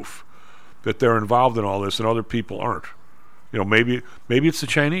proof that they're involved in all this and other people aren't. Maybe it's the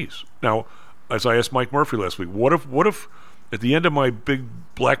Chinese. Now, as I asked Mike Murphy last week, what if at the end of my big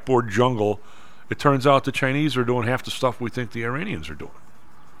blackboard jungle, it turns out the Chinese are doing half the stuff we think the Iranians are doing?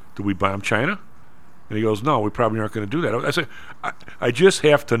 Do we bomb China? And he goes, no, we probably aren't going to do that. I say, I just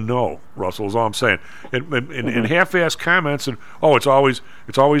have to know, Russell, is all I'm saying. And half-assed comments and, it's always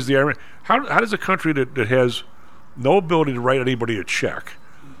the Iran. How does a country that has no ability to write anybody a check,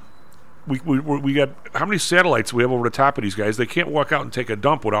 we got, how many satellites we have over the top of these guys? They can't walk out and take a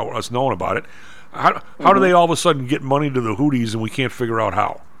dump without us knowing about it. How do they all of a sudden get money to the Houthis and we can't figure out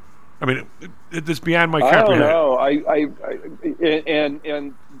how? I mean, it's beyond my comprehension. I don't know.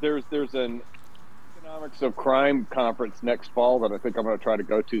 And there's an Economics of Crime conference next fall that I think I'm going to try to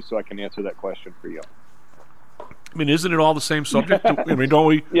go to so I can answer that question for you. I mean, isn't it all the same subject? I mean, don't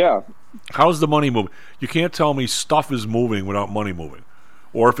we? Yeah. How's the money moving? You can't tell me stuff is moving without money moving.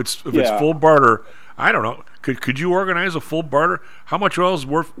 Or if it's full barter, I don't know. Could you organize a full barter? How much oil is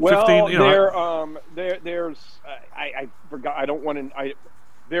worth? 15? There's I forgot. I don't want to.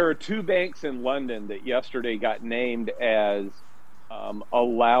 There are two banks in London that yesterday got named as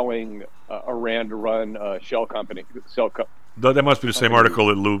allowing Iran to run a shell company. That must be the same article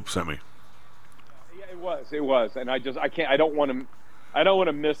that Lou sent me. Yeah, it was, and I can't. I don't want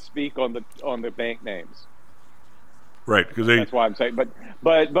to misspeak on the bank names. Right, because that's why I'm saying.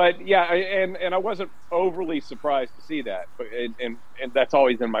 But yeah, and I wasn't overly surprised to see that. And that's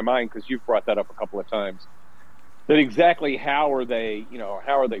always in my mind because you've brought that up a couple of times. That exactly how are they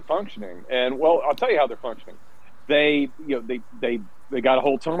functioning? And well, I'll tell you how they're functioning. They got a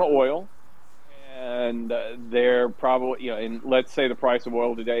whole ton of oil, and they're probably and let's say the price of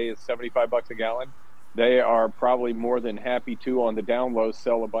oil today is $75 a gallon. They are probably more than happy to, on the down low,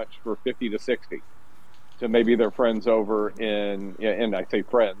 sell a bunch for 50 to 60 to maybe their friends over in. And I say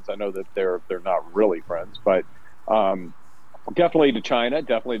friends. I know that they're not really friends, but definitely to China,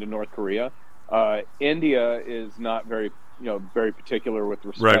 definitely to North Korea. India is not very very particular with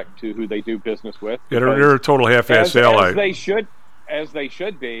respect to who they do business with. Yeah, they're a total half-ass ally. As they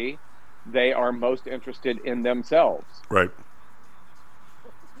should be. They are most interested in themselves. Right.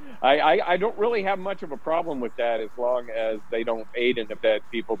 I don't really have much of a problem with that as long as they don't aid and abet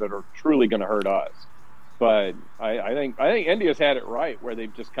people that are truly going to hurt us. But I think India's had it right, where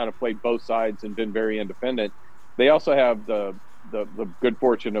they've just kind of played both sides and been very independent. They also have the good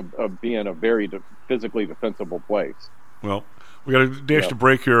fortune of being a very physically defensible place. Well, we got to dash the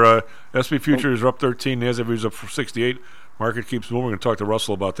break here. SP futures are up 13. NASDAQ futures up 68. Market keeps moving. We're going to talk to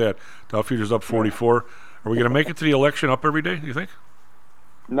Russell about that. Dow futures up 44. Are we going to make it to the election up every day, do you think?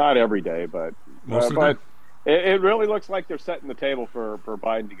 Not every day, but it really looks like they're setting the table for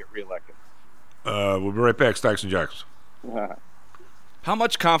Biden to get reelected. We'll be right back. Stocks and Jocks. How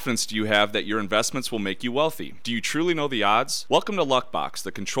much confidence do you have that your investments will make you wealthy? Do you truly know the odds? Welcome to Luckbox,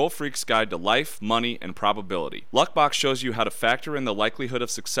 the control freak's guide to life, money, and probability. Luckbox shows you how to factor in the likelihood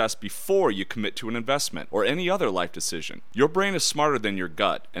of success before you commit to an investment or any other life decision. Your brain is smarter than your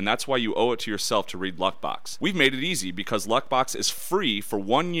gut, and that's why you owe it to yourself to read Luckbox. We've made it easy because Luckbox is free for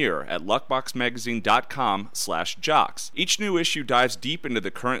 1 year at luckboxmagazine.com/jocks. Each new issue dives deep into the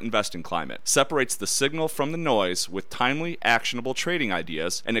current investing climate, separates the signal from the noise with timely, actionable trading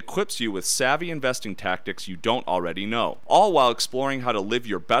ideas, and equips you with savvy investing tactics you don't already know, all while exploring how to live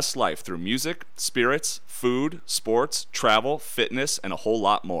your best life through music, spirits, food, sports, travel, fitness, and a whole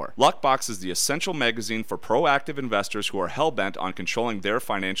lot more. Luckbox is the essential magazine for proactive investors who are hell-bent on controlling their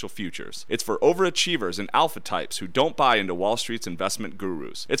financial futures. It's for overachievers and alpha types who don't buy into Wall Street's investment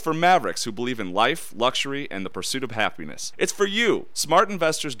gurus. It's for mavericks who believe in life, luxury, and the pursuit of happiness. It's for you. Smart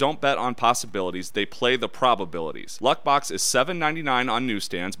investors don't bet on possibilities, they play the probabilities. Luckbox is $7.99 on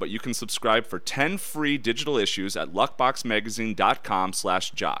newsstands, but you can subscribe for 10 free digital issues at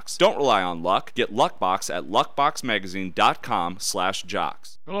luckboxmagazine.com/jocks. Don't rely on luck. Get Luckbox at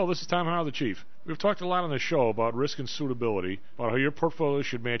luckboxmagazine.com/jocks. Hello, this is Tom Howell, the Chief. We've talked a lot on the show about risk and suitability, about how your portfolio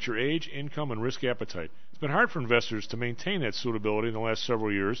should match your age, income, and risk appetite. It's been hard for investors to maintain that suitability in the last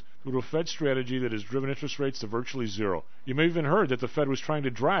several years due to a Fed strategy that has driven interest rates to virtually zero. You may have even heard that the Fed was trying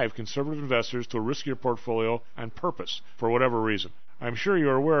to drive conservative investors to a riskier portfolio on purpose, for whatever reason. I'm sure you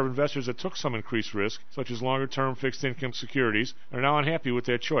are aware of investors that took some increased risk, such as longer-term fixed income securities, and are now unhappy with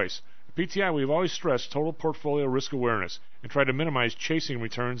that choice. At PTI, we've always stressed total portfolio risk awareness and tried to minimize chasing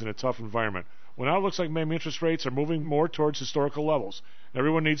returns in a tough environment. Well, now it looks like maybe interest rates are moving more towards historical levels.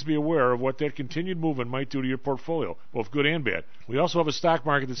 Everyone needs to be aware of what that continued movement might do to your portfolio, both good and bad. We also have a stock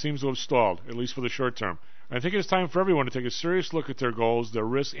market that seems to have stalled, at least for the short term. I think it's time for everyone to take a serious look at their goals, their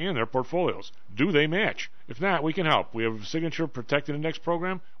risks, and their portfolios. Do they match? If not, we can help. We have a Signature Protected Index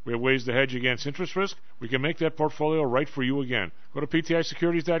program. We have ways to hedge against interest risk. We can make that portfolio right for you again. Go to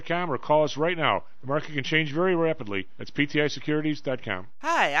PTIsecurities.com or call us right now. The market can change very rapidly. That's PTIsecurities.com.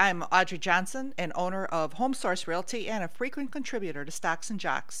 Hi, I'm Audrey Johnson, an owner of Home Source Realty and a frequent contributor to Stocks and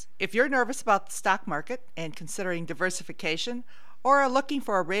Jocks. If you're nervous about the stock market and considering diversification, or are looking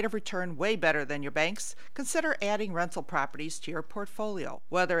for a rate of return way better than your banks, consider adding rental properties to your portfolio.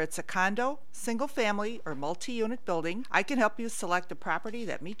 Whether it's a condo, single family, or multi-unit building, I can help you select a property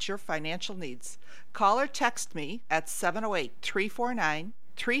that meets your financial needs. Call or text me at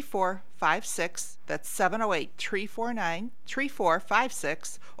 708-349-3456. That's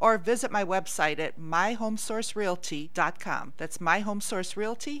 708-349-3456. Or visit my website at myhomesourcerealty.com. That's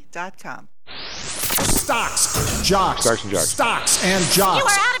myhomesourcerealty.com. Stocks, jocks. Stocks and jocks. Stocks and jocks. You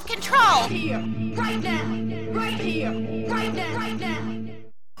are out of control. Here, right now, right here, right now, right now.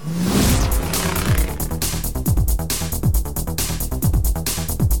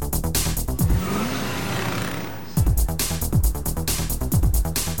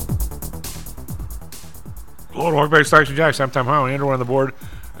 Hello, and welcome back to Stocks and Jocks. I'm Tom Howell. Andrew on the board.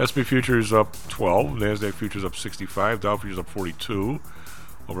 SP futures up 12. NASDAQ futures up 65. Dow futures up 42.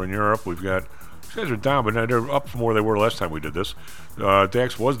 Over in Europe, we've got... These guys are down, but they're up from where they were last time we did this.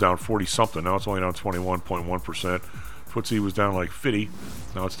 DAX was down 40-something. Now it's only down 21.1%. FTSE was down like 50.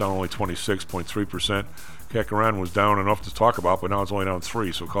 Now it's down only 26.3%. CAC was down enough to talk about, but now it's only down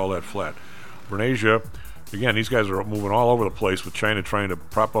 3, so call that flat. For in Asia, again, these guys are moving all over the place with China trying to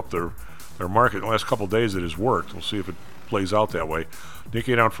prop up their market. The last couple of days it has worked. We'll see if it plays out that way.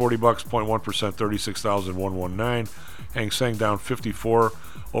 Nikkei down 40 bucks, 0.1%, 36,119. Hang Seng down 54,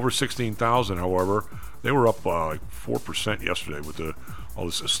 over 16,000. However, they were up like 4% yesterday with all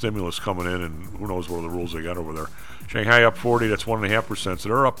this stimulus coming in, and who knows what other rules they got over there. Shanghai up 40, that's 1.5%. So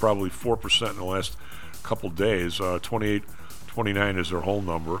they're up probably 4% in the last couple days. 28.29 is their whole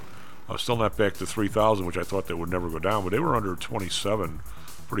number. Still not back to 3,000, which I thought they would never go down, but they were under 27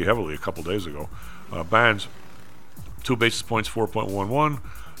 pretty heavily a couple days ago. Bonds 2 basis points, 4.11.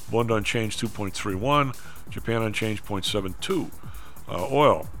 Bund unchanged, 2.31. Japan unchanged, 0.72.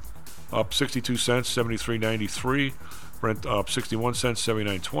 Oil up 62 cents, 73.93. Brent up 61 cents,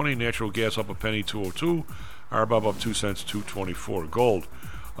 79.20. Natural gas up a penny, 2.02. RBOB up 2 cents, 2.24. Gold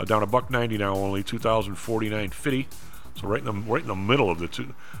down $1.90 now, only 2,049.50. So right in the middle of the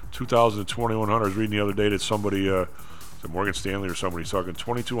 2,000 and 2,100. I was reading the other day that somebody, Morgan Stanley or somebody, talking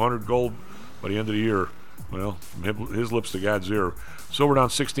 2,200 gold by the end of the year. Well, from his lips to God's ear. Silver down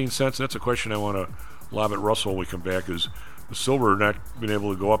 16 cents. That's a question I want to lob at Russell when we come back. Is the silver not being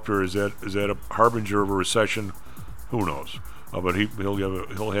able to go up here? Is that a harbinger of a recession? Who knows? But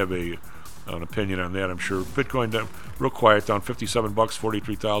he'll have an opinion on that, I'm sure. Bitcoin down real quiet, down $57,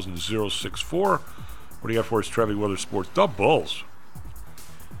 43,064. What do you got for us, Trevi Weather Sports? The Bulls.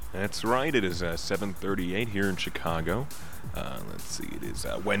 That's right. It is 7:38 here in Chicago. Let's see. It is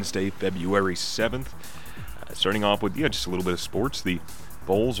Wednesday, February 7th. Starting off with just a little bit of sports. The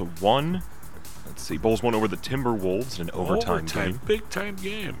Bulls won. Let's see. Bulls won over the Timberwolves in an overtime game. Big time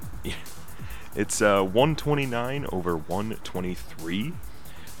game. Yeah. It's 129 over 123.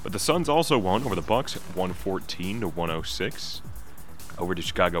 But the Suns also won over the Bucks, 114 to 106. Over to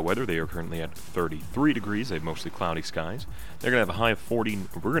Chicago weather, they are currently at 33 degrees. They have mostly cloudy skies. They're going to have a high of 40.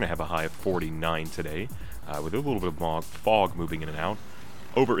 We're going to have a high of 49 today, with a little bit of fog moving in and out.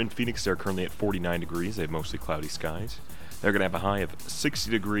 Over in Phoenix, they're currently at 49 degrees. They have mostly cloudy skies. They're going to have a high of 60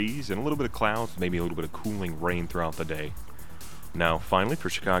 degrees and a little bit of clouds, maybe a little bit of cooling rain throughout the day. Now, finally, for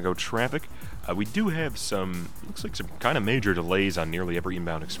Chicago traffic, we do have looks like some kind of major delays on nearly every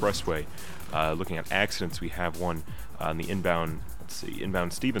inbound expressway. Looking at accidents, we have one on the inbound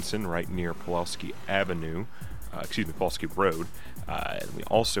Stevenson, right near Pulaski Road. And we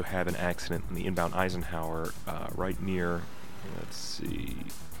also have an accident in the inbound Eisenhower, right near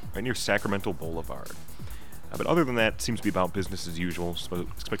Sacramento Boulevard. But other than that, it seems to be about business as usual. So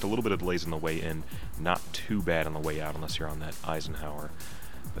expect a little bit of delays on the way in. Not too bad on the way out unless you're on that Eisenhower.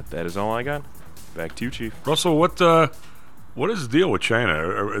 But that is all I got. Back to you, Chief. Russell, what is the deal with China?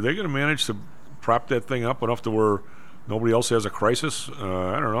 Are they going to manage to prop that thing up enough to where nobody else has a crisis?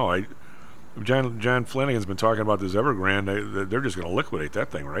 I don't know. John Flanagan's been talking about this Evergrande. They're just going to liquidate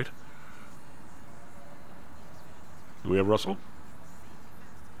that thing, right? Do we have Russell?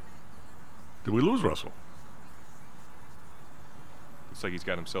 Did we lose Russell? Looks like he's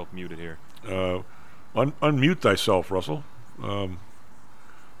got himself muted here. Unmute thyself, Russell.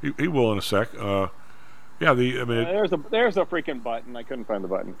 He will in a sec. There's a freaking button. I couldn't find the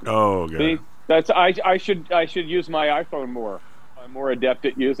button. Oh, God. See, I should use my iPhone more. I'm more adept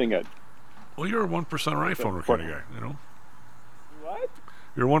at using it. Well, you're a 1%er iPhone kind of guy, you know. What?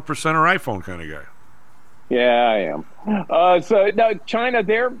 You're a 1%er iPhone kind of guy. Yeah, I am. So now China,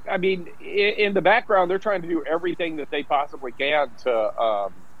 in the background, they're trying to do everything that they possibly can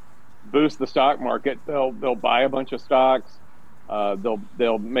to boost the stock market. They'll buy a bunch of stocks.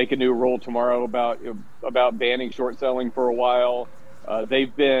 They'll make a new rule tomorrow about banning short selling for a while.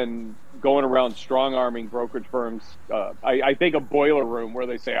 They've been going around strong arming brokerage firms. I think a boiler room where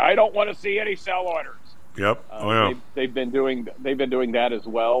they say, "I don't want to see any sell orders." Yep. They've been doing that as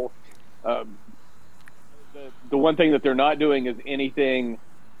well. The one thing that they're not doing is anything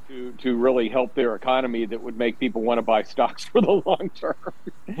to really help their economy that would make people want to buy stocks for the long term.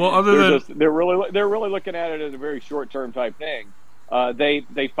 Well, they're really looking at it as a very short term type thing.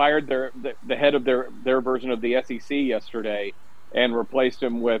 They fired the head of their version of the SEC yesterday and replaced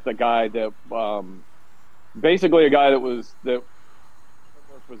him with a guy that basically a guy that was the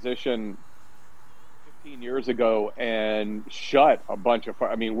position 15 years ago and shut a bunch of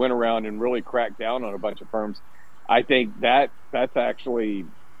went around and really cracked down on a bunch of firms. I think that's actually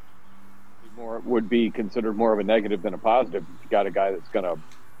would be considered more of a negative than a positive. You got a guy that's going to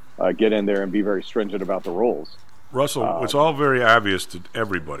get in there and be very stringent about the rules. Russell, it's all very obvious to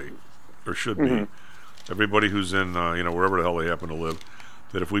everybody, or should be, everybody who's in wherever the hell they happen to live,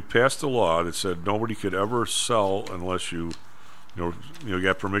 that if we passed a law that said nobody could ever sell unless you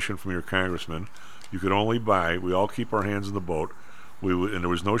got permission from your congressman, you could only buy. We all keep our hands in the boat. And there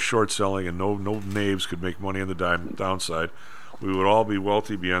was no short selling, and no knaves could make money on the downside. We would all be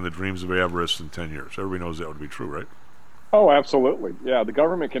wealthy beyond the dreams of avarice in 10 years. Everybody knows that would be true, right? Oh, absolutely. Yeah, the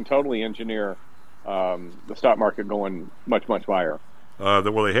government can totally engineer the stock market going much, much higher. They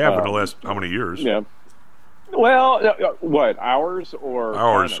have in the last how many years? Yeah. Well, what, hours or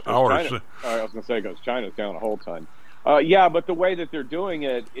hours? China? Hours. China, I was going to say because China's down a whole ton. Yeah, but the way that they're doing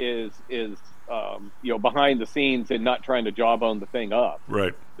it is behind the scenes and not trying to jawbone the thing up.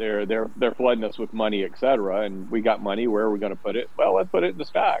 Right. They're flooding us with money, et cetera, and we got money. Where are we going to put it? Well, let's put it in the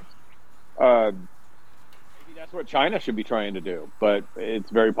stocks. Maybe That's what China should be trying to do, but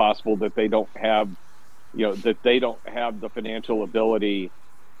it's very possible that they don't have, the financial ability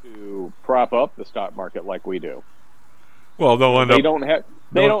to prop up the stock market like we do. Well, They don't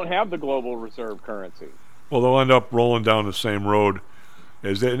have the global reserve currency. Well, they'll end up rolling down the same road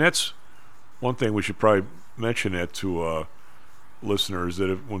as that, and that's one thing we should probably mention that to listeners,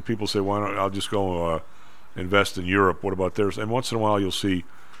 that when people say, "Why don't I'll just go invest in Europe?" What about theirs? And once in a while, you'll see,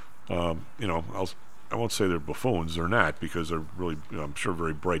 I won't say they're buffoons. They're not, because they're really, I'm sure,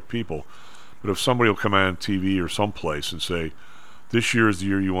 very bright people. But if somebody will come on TV or someplace and say, "This year is the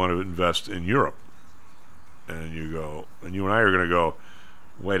year you want to invest in Europe," and you go, and you and I are going to go,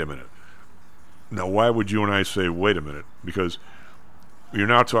 "Wait a minute." Now, why would you and I say, "Wait a minute"? Because you're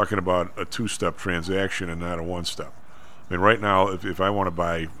now talking about a two-step transaction and not a one-step. I mean, right now, if I want to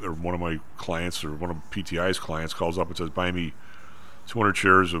buy, or one of my clients or one of PTI's clients calls up and says, "Buy me 200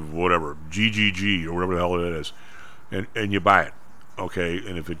 shares of whatever, GGG," or whatever the hell it is, and you buy it, okay?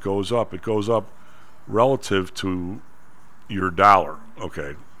 And if it goes up relative to your dollar,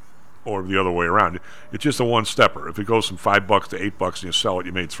 okay, or the other way around. It's just a one-stepper. If it goes from $5 to $8 and you sell it,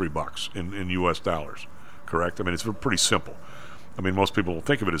 you made $3 in U.S. dollars, correct? I mean, it's pretty simple. I mean, most people don't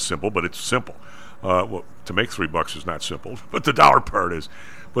think of it as simple, but it's simple. Well, to make $3 is not simple, but the dollar part is.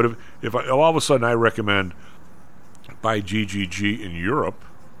 But if all of a sudden I recommend buy GGG in Europe,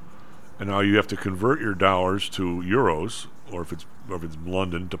 and now you have to convert your dollars to euros, or if it's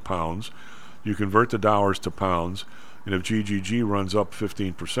London to pounds, you convert the dollars to pounds, and if GGG runs up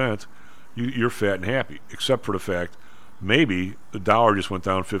 15%, you're fat and happy, except for the fact maybe the dollar just went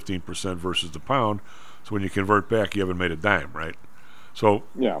down 15% versus the pound, so when you convert back, you haven't made a dime, right? So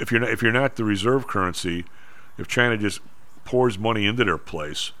if you're not the reserve currency, if China just pours money into their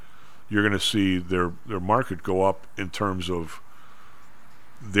place, you're going to see their market go up in terms of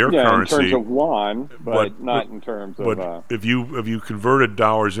their currency. In terms of yuan, but not in terms of. But if you converted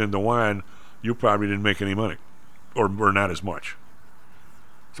dollars into yuan, you probably didn't make any money, or not as much.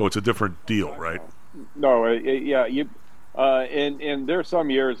 So it's a different deal, right? No, and there's some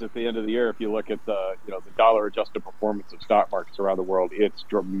years at the end of the year, if you look at the dollar adjusted performance of stock markets around the world, it's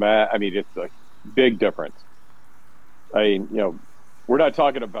dramatic. I mean, it's a big difference. I mean, we're not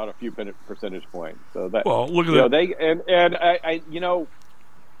talking about a few percentage points. So that, well, look at that.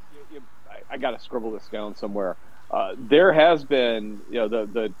 I got to scribble this down somewhere. There has been,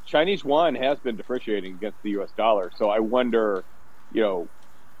 the Chinese yuan has been depreciating against the U.S. dollar. So I wonder,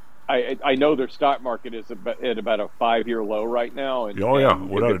 I know their stock market is at about a 5-year low right now. And,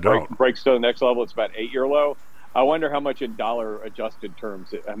 without a doubt. Breaks to the next level, it's about 8-year low. I wonder how much in dollar adjusted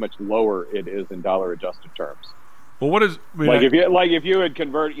terms, how much lower it is in dollar adjusted terms. Well, what is if you had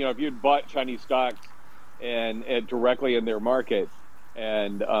converted, if you'd bought Chinese stocks and directly in their market,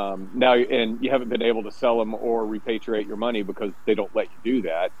 and now you haven't been able to sell them or repatriate your money because they don't let you do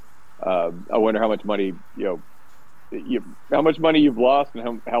that. I wonder how much money how much money you've lost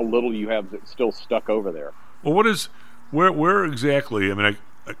and how little you have that's still stuck over there. Well, where exactly? I mean,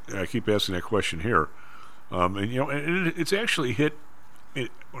 I keep asking that question here, and it's actually hit.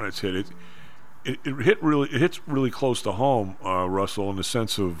 When it's hit, it hits really close to home, Russell, in the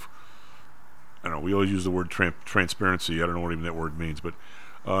sense of, I don't know, we always use the word transparency. I don't know what even that word means, but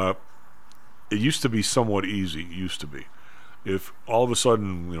it used to be somewhat easy. It used to be. If all of a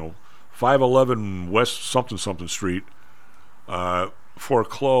sudden, 511 West something Street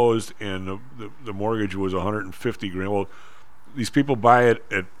foreclosed and the mortgage was $150,000. Well, these people buy it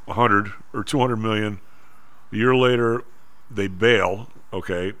at 100 or 200 million. A year later, they bail.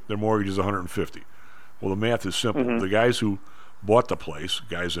 Okay, their mortgage is 150. Well, the math is simple. Mm-hmm. The guys who bought the place,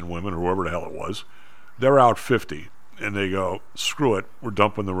 guys and women, or whoever the hell it was, they're out 50, and they go, "Screw it, we're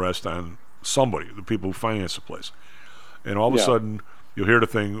dumping the rest on somebody, the people who finance the place." And all of a sudden, you'll hear the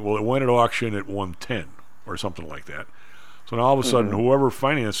thing, well, it went at auction at 110 or something like that. So now all of a sudden, whoever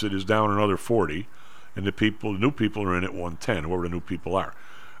financed it is down another 40, and the new people are in at 110, whoever the new people are.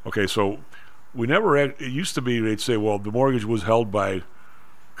 Okay, so it used to be they'd say, well, the mortgage was held by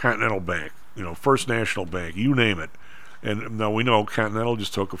Continental Bank, First National Bank, you name it. And now we know Continental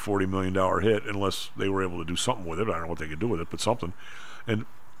just took a $40 million hit unless they were able to do something with it. I don't know what they could do with it, but something.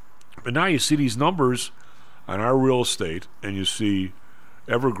 But now you see these numbers on our real estate, and you see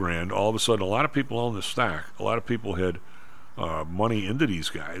Evergrande. All of a sudden, a lot of people own the stock. A lot of people had money into these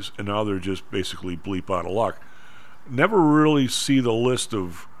guys, and now they're just basically bleep out of luck. Never really see the list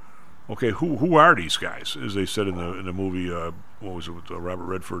of, okay, who are these guys? As they said in the movie, what was it, with Robert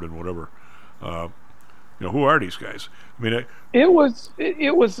Redford and whatever, who are these guys? I mean, it was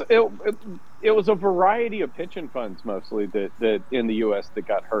a variety of pension funds mostly that in the U.S. that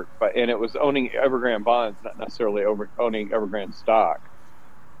got hurt, and it was owning Evergrande bonds, not necessarily owning Evergrande stock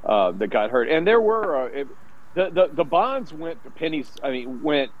that got hurt. And there were the bonds went to pennies. I mean,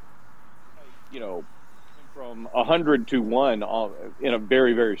 went from 100 to 1 in a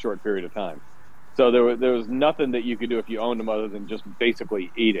very, very short period of time. So there was nothing that you could do if you owned them other than just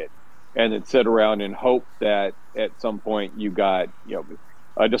basically eat it and then sit around and hope that at some point you got,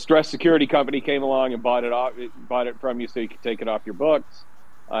 a distressed security company came along and bought it from you so you could take it off your books,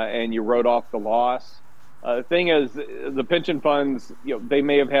 and you wrote off the loss. The thing is, the pension funds, they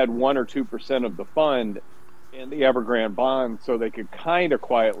may have had 1 or 2% of the fund in the Evergrande bond, so they could kind of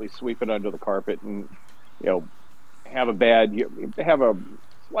quietly sweep it under the carpet and, have a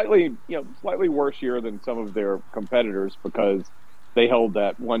slightly worse year than some of their competitors because they held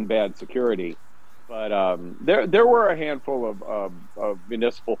that one bad security. But there were a handful of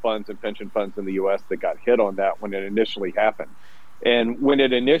municipal funds and pension funds in the U.S. that got hit on that when it initially happened. And when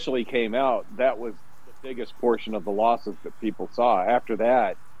it initially came out, that was the biggest portion of the losses that people saw. After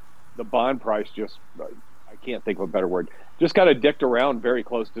that, the bond price just, I can't think of a better word, just kind of dicked around very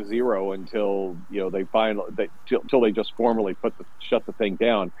close to zero until they just formally shut the thing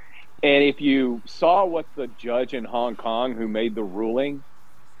down. And if you saw what the judge in Hong Kong who made the ruling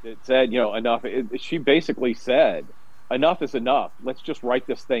that said, enough, she basically said, enough is enough. Let's just write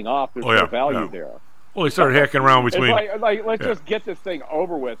this thing off. There's no value there. Well, they started hacking around between. Let's just get this thing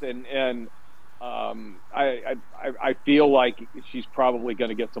over with. And I feel like she's probably going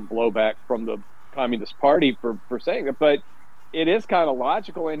to get some blowback from the Communist Party for saying it, but it is kind of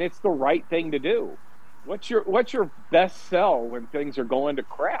logical and it's the right thing to do. What's your best sell when things are going to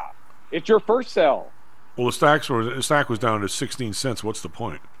crap? It's your first sell. Well, the stock was down to 16 cents. What's the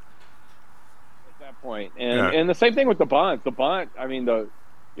point? At that point, and the same thing with the bonds. The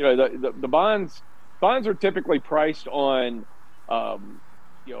bonds are typically priced on,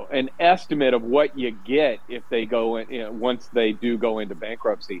 an estimate of what you get if they go in, once they do go into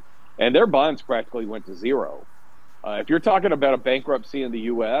bankruptcy, and their bonds practically went to zero. If you're talking about a bankruptcy in the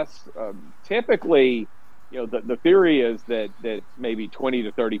U.S., typically, the theory is that maybe 20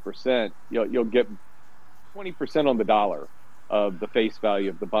 to 30%, you'll get 20% on the dollar of the face value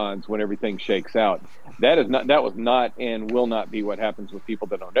of the bonds when everything shakes out. That was not and will not be what happens with people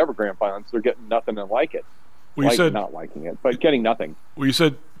that own Evergrande bonds. They're getting nothing and like it. Well, you said not liking it, but getting nothing. Well, you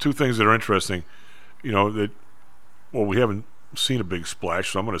said two things that are interesting. We haven't seen a big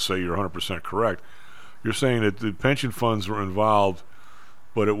splash, so I'm going to say you're 100% correct. You're saying that the pension funds were involved,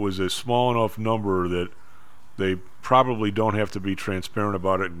 but it was a small enough number that they probably don't have to be transparent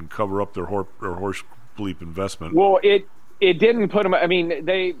about it and cover up their horse bleep investment. Well, it didn't put them. I mean,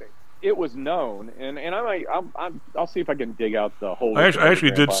 it was known, and I'll see if I can dig out the whole. I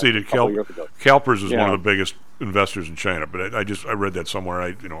actually did see that CalPERS is one of the biggest investors in China, but I read that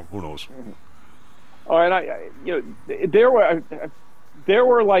somewhere. Who knows? Mm-hmm. Oh, and there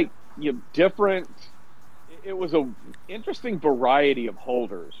were like different. It was a interesting variety of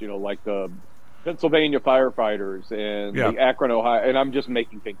holders, like the Pennsylvania firefighters and the Akron, Ohio, and I'm just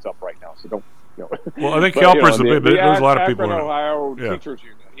making things up right now, so don't. Well, I think CalPERS there's a lot of people in Akron, Ohio teachers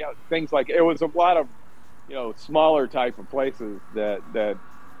union, things like it was a lot of smaller type of places that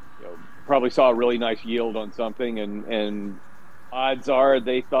probably saw a really nice yield on something, and odds are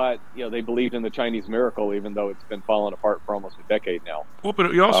they thought they believed in the Chinese miracle, even though it's been falling apart for almost a decade now. Well,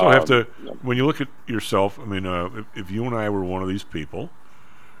 but you also have to, when you look at yourself, I mean, if you and I were one of these people,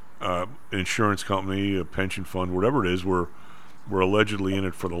 an insurance company, a pension fund, whatever it is, we're allegedly in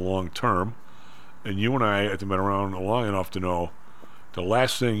it for the long term, and you and I have been around long enough to know the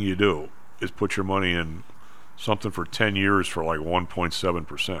last thing you do is put your money in something for 10 years for like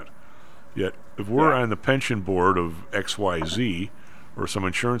 1.7%. Yet, if we're on the pension board of XYZ or some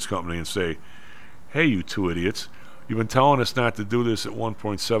insurance company and say, hey, you two idiots, you've been telling us not to do this at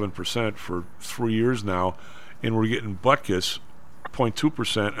 1.7% for 3 years now, and we're getting butkus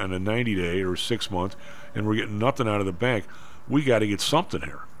 0.2% on a 90-day or 6 month, and we're getting nothing out of the bank. We got to get something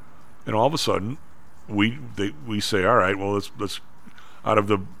here. And all of a sudden, we say, all right, well, let's out of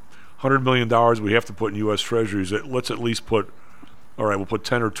the $100 million we have to put in U.S. Treasuries, let's at least put, all right, we'll put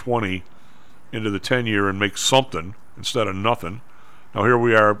 10 or 20 into the 10-year and make something instead of nothing. Now here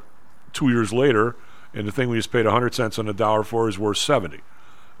we are 2 years later, and the thing we just paid 100 cents on the dollar for is worth 70.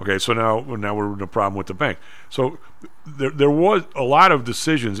 Okay, so now we're in a problem with the bank. So there was a lot of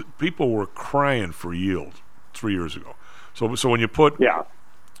decisions. People were crying for yield 3 years ago. So when you put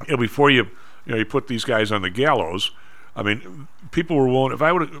before you put these guys on the gallows, I mean, people were willing. If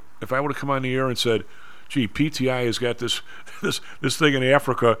I would have come on the air and said, gee, PTI has got this thing in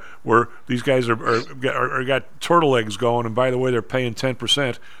Africa where these guys are got turtle eggs going, and by the way, they're paying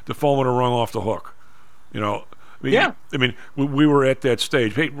 10%. The phone would have rung off the hook. You know, I mean, we were at that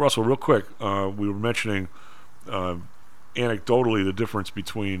stage. Hey, Russell, real quick, we were mentioning anecdotally the difference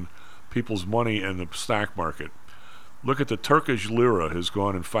between people's money and the stock market. Look at the Turkish lira has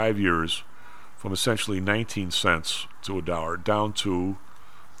gone in 5 years from essentially 19 cents to a dollar down to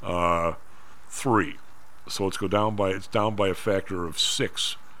 3. So it's down by a factor of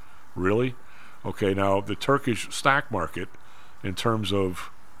 6. Really? Okay, now the Turkish stock market, in terms of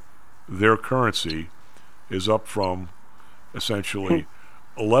their currency, is up from essentially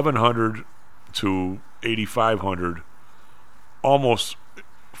 1,100 to 8,500, almost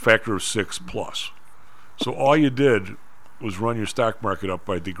factor of 6 plus. So all you did was run your stock market up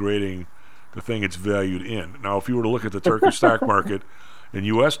by degrading the thing it's valued in. Now, if you were to look at the Turkish stock market in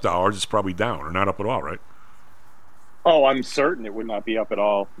U.S. dollars, it's probably down or not up at all, right? Oh, I'm certain it would not be up at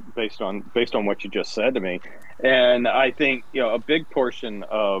all based on what you just said to me. And I think a big portion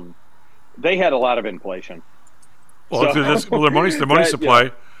of they had a lot of inflation. Well, their money supply.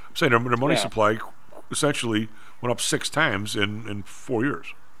 I'm saying their money supply essentially went up 6 times in 4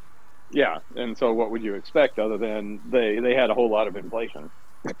 years. Yeah, and so what would you expect other than they had a whole lot of inflation?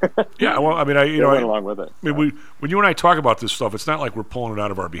 Yeah, well, I mean, went along with it. I mean, when you and I talk about this stuff, it's not like we're pulling it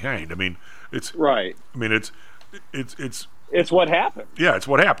out of our behind. I mean, it's right. I mean, it's what happens. Yeah, it's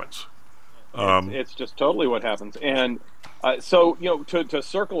what happens. It's just totally what happens. And so to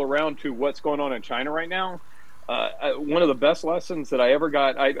circle around to what's going on in China right now, one of the best lessons that I ever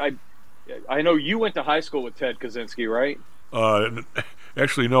got. I know you went to high school with Ted Kaczynski, right?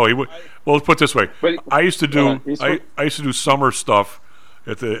 Actually, no. Well, let's put it this way. But I used to do summer stuff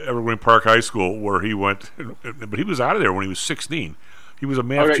at the Evergreen Park High School where he went, but he was out of there when he was 16. He was a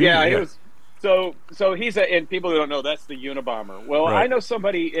math genius. Yeah, he was. So he's and people who don't know, that's the Unabomber. Well, right. I know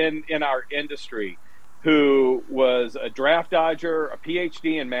somebody in our industry who was a draft dodger, a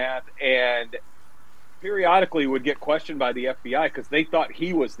PhD in math, and periodically would get questioned by the FBI because they thought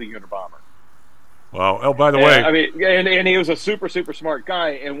he was the Unabomber. Well, oh, by the way, I mean, and he was a super smart guy.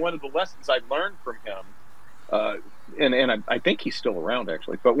 And one of the lessons I learned from him, and I think he's still around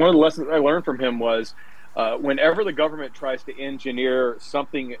actually, but one of the lessons I learned from him was, whenever the government tries to engineer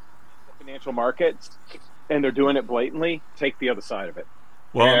something in the financial markets, and they're doing it blatantly, take the other side of it.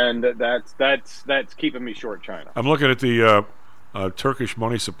 Well, and that's keeping me short China. I'm looking at the Turkish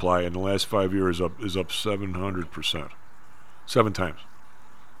money supply in the last 5 years is up 700%, 7 times.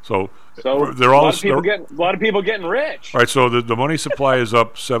 So they're all a lot of people getting rich. All right, so the money supply is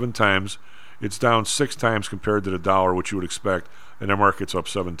up 7 times. It's down 6 times compared to the dollar, which you would expect, and their market's up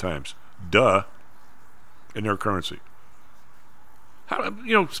 7 times. Duh. In their currency. How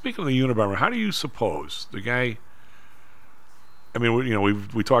speaking of the Unabomber, how do you suppose the guy? I mean,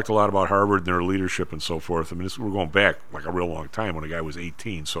 we talked a lot about Harvard and their leadership and so forth. I mean, we're going back like a real long time when the guy was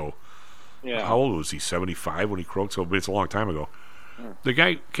 18. So, how old was he? 75 when he croaked. So it's a long time ago. The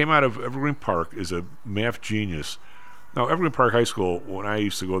guy came out of Evergreen Park is a math genius. Now, Evergreen Park High School, when I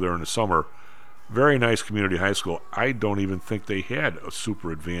used to go there in the summer, very nice community high school. I don't even think they had a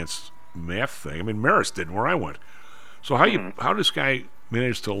super advanced math thing. I mean, Marist didn't where I went. So how this guy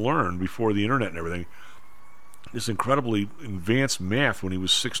managed to learn before the internet and everything this incredibly advanced math when he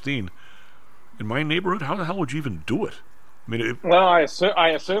was 16 in my neighborhood? How the hell would you even do it? I mean, I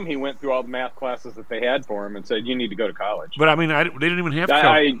assume he went through all the math classes that they had for him and said, "You need to go to college." But I mean, they didn't even have.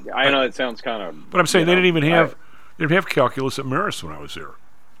 I know it sounds kind of. But I'm saying they didn't even have. They didn't have calculus at Marist when I was there,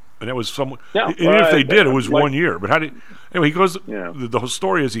 and that was some. Yeah, if they did, it was 1 year. But how did? Anyway, he goes. Yeah. The whole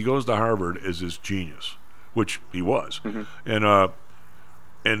story is he goes to Harvard as his genius, which he was, and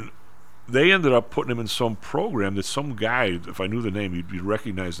they ended up putting him in some program that some guy, if I knew the name, you'd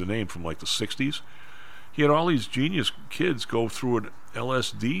recognize the name from like the 60s. He had all these genius kids go through an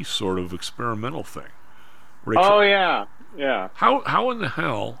LSD sort of experimental thing. Yeah. How in the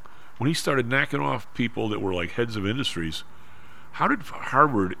hell, when he started knocking off people that were like heads of industries, how did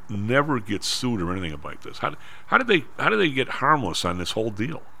Harvard never get sued or anything about this? How did they get harmless on this whole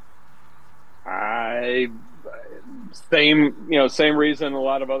deal? Same reason a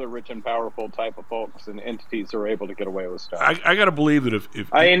lot of other rich and powerful type of folks and entities are able to get away with stuff. I got to believe that if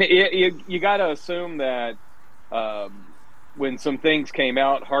you got to assume that when some things came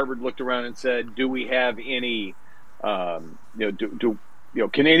out, Harvard looked around and said, "Do we have any? Can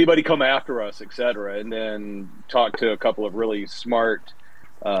anybody come after us, etc." And then talked to a couple of really smart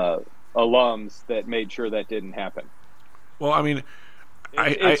alums that made sure that didn't happen. Well, I mean,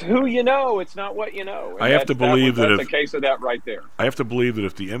 It's who you know. It's not what you know. And I have to believe that that's a case of that right there. I have to believe that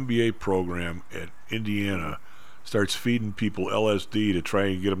if the MBA program at Indiana starts feeding people LSD to try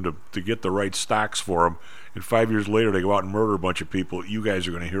and get them to get the right stocks for them, and 5 years later they go out and murder a bunch of people, you guys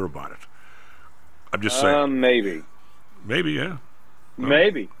are going to hear about it. I'm just saying. Maybe, yeah.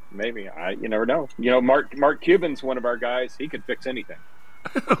 Maybe. You never know. Mark Cuban's one of our guys. He could fix anything.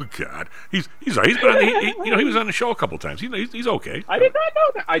 Oh God, he's right. He's been on he was on the show a couple times. He's okay. I did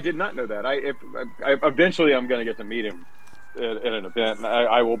not know that. Eventually I'm going to get to meet him at an event, and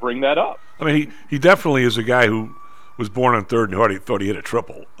I will bring that up. I mean, he definitely is a guy who was born on third and thought he hit a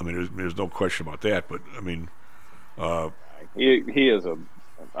triple. I mean, there's no question about that. But I mean, he's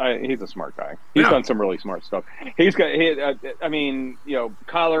a smart guy. He's done some really smart stuff.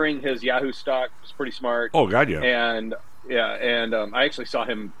 Collaring his Yahoo stock was pretty smart. Oh God, yeah. And I actually saw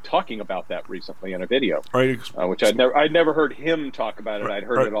him talking about that recently in a video, right? Which I'd never heard him talk about it. I'd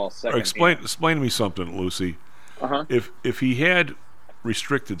heard it all second. Explain to me something, Lucy. Uh-huh. If he had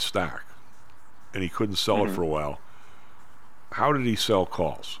restricted stock and he couldn't sell it for a while, how did he sell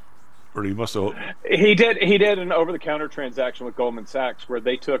calls? Or he must have. He did an over-the-counter transaction with Goldman Sachs where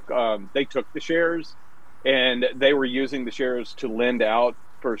they took the shares, and they were using the shares to lend out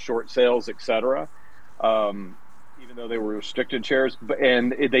for short sales, etc. Even though they were restricted shares,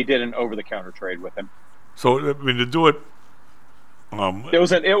 and they did an over-the-counter trade with him. So I mean, to do it,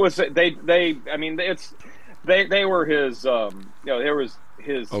 they were his. There was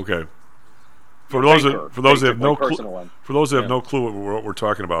his. Okay. For those that have no clue what we're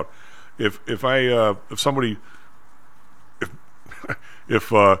talking about, if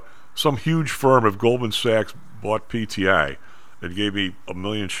some huge firm, if Goldman Sachs bought PTI and gave me 1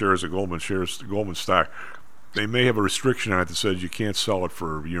 million shares of Goldman stock, they may have a restriction on it that says you can't sell it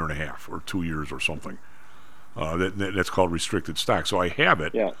for a year and a half or 2 years or something. That's called restricted stock. So I have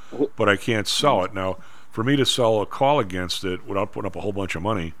it, but I can't sell it. Now, for me to sell a call against it without putting up a whole bunch of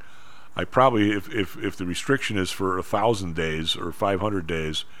money, I probably, if the restriction is for 1,000 days or 500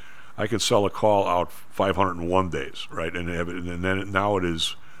 days, I can sell a call out 501 days, right? And have it, and then now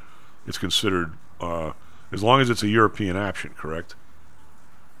it's considered as long as it's a European option, correct?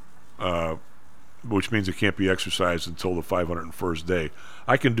 Which means it can't be exercised until the 501st day.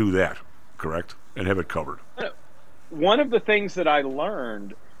 I can do that, correct, and have it covered. One of the things that I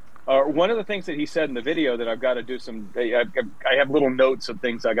learned, one of the things that he said in the video that I've got to do I have little notes of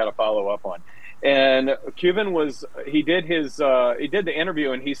things I got to follow up on. And Cuban he did the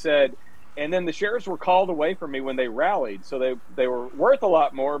interview, and he said, and then the shares were called away from me when they rallied, so they were worth a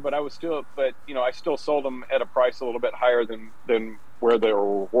lot more, but I still sold them at a price a little bit higher than where they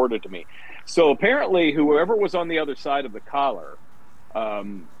were rewarded to me. So apparently, whoever was on the other side of the collar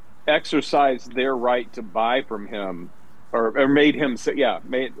exercised their right to buy from him, or made him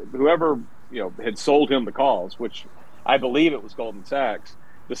whoever had sold him the calls, which I believe it was Goldman Sachs,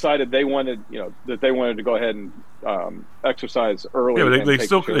 decided they wanted to go ahead and exercise early. Yeah, but they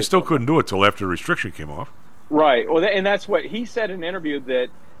still couldn't do it till after the restriction came off. Right. Well, and that's what he said in an interview, that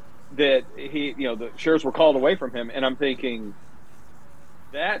he the shares were called away from him, and I'm thinking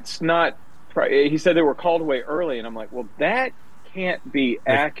that's not. He said they were called away early, and I'm like, well, that can't be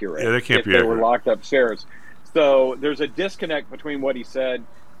accurate. Yeah, that can't be accurate. They were locked up shares. So there's a disconnect between what he said,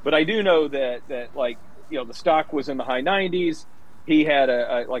 but I do know that the stock was in the high 90s. He had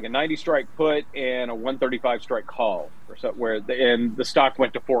a 90 strike put and a 135 strike call, or so, and the stock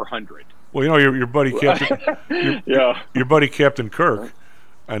went to 400. Well, your buddy Captain, your buddy Captain Kirk,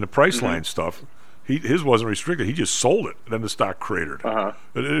 and the Priceline stuff. His wasn't restricted. He just sold it, and then the stock cratered.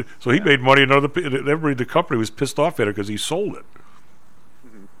 So he made money. Everybody in the company was pissed off at it because he sold it.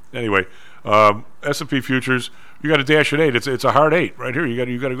 Anyway, S&P futures, you got a dash at 8. It's a hard 8 right here.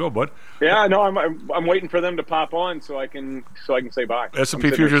 You got to go, bud. Yeah, no, I'm waiting for them to pop on so I can say bye.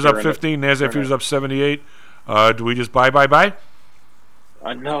 S&P futures up 15. Nasdaq futures up 78. Do we just buy?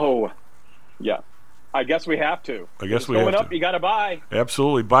 No. Yeah. I guess we have to. I guess we have to. Going up, you got to buy.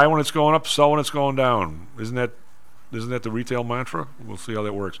 Absolutely. Buy when it's going up, sell when it's going down. Isn't that the retail mantra? We'll see how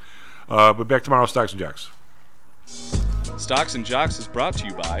that works. But back tomorrow, Stocks and Jocks. Stocks and Jocks is brought to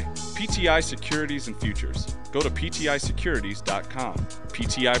you by PTI Securities and Futures. Go to PTIsecurities.com.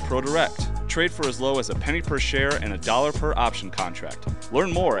 PTI ProDirect. Trade for as low as a penny per share and $1 per option contract.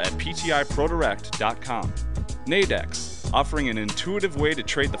 Learn more at PTIProDirect.com. Nadex. Offering an intuitive way to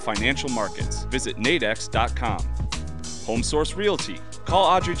trade the financial markets. Visit nadex.com. HomeSource Realty. Call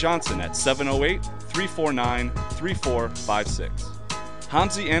Audrey Johnson at 708-349-3456.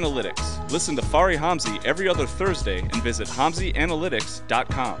 Hamzy Analytics. Listen to Fari Hamzy every other Thursday and visit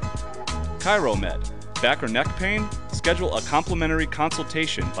HamzyAnalytics.com. ChiroMed. Back or neck pain? Schedule a complimentary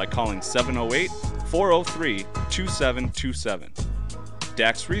consultation by calling 708-403-2727.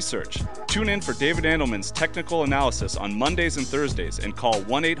 DAX Research. Tune in for David Andelman's technical analysis on Mondays and Thursdays and call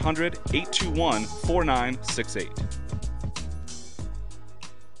 1-800-821-4968.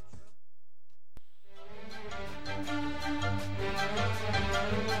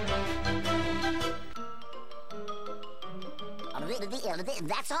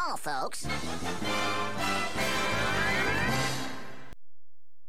 That's all, folks.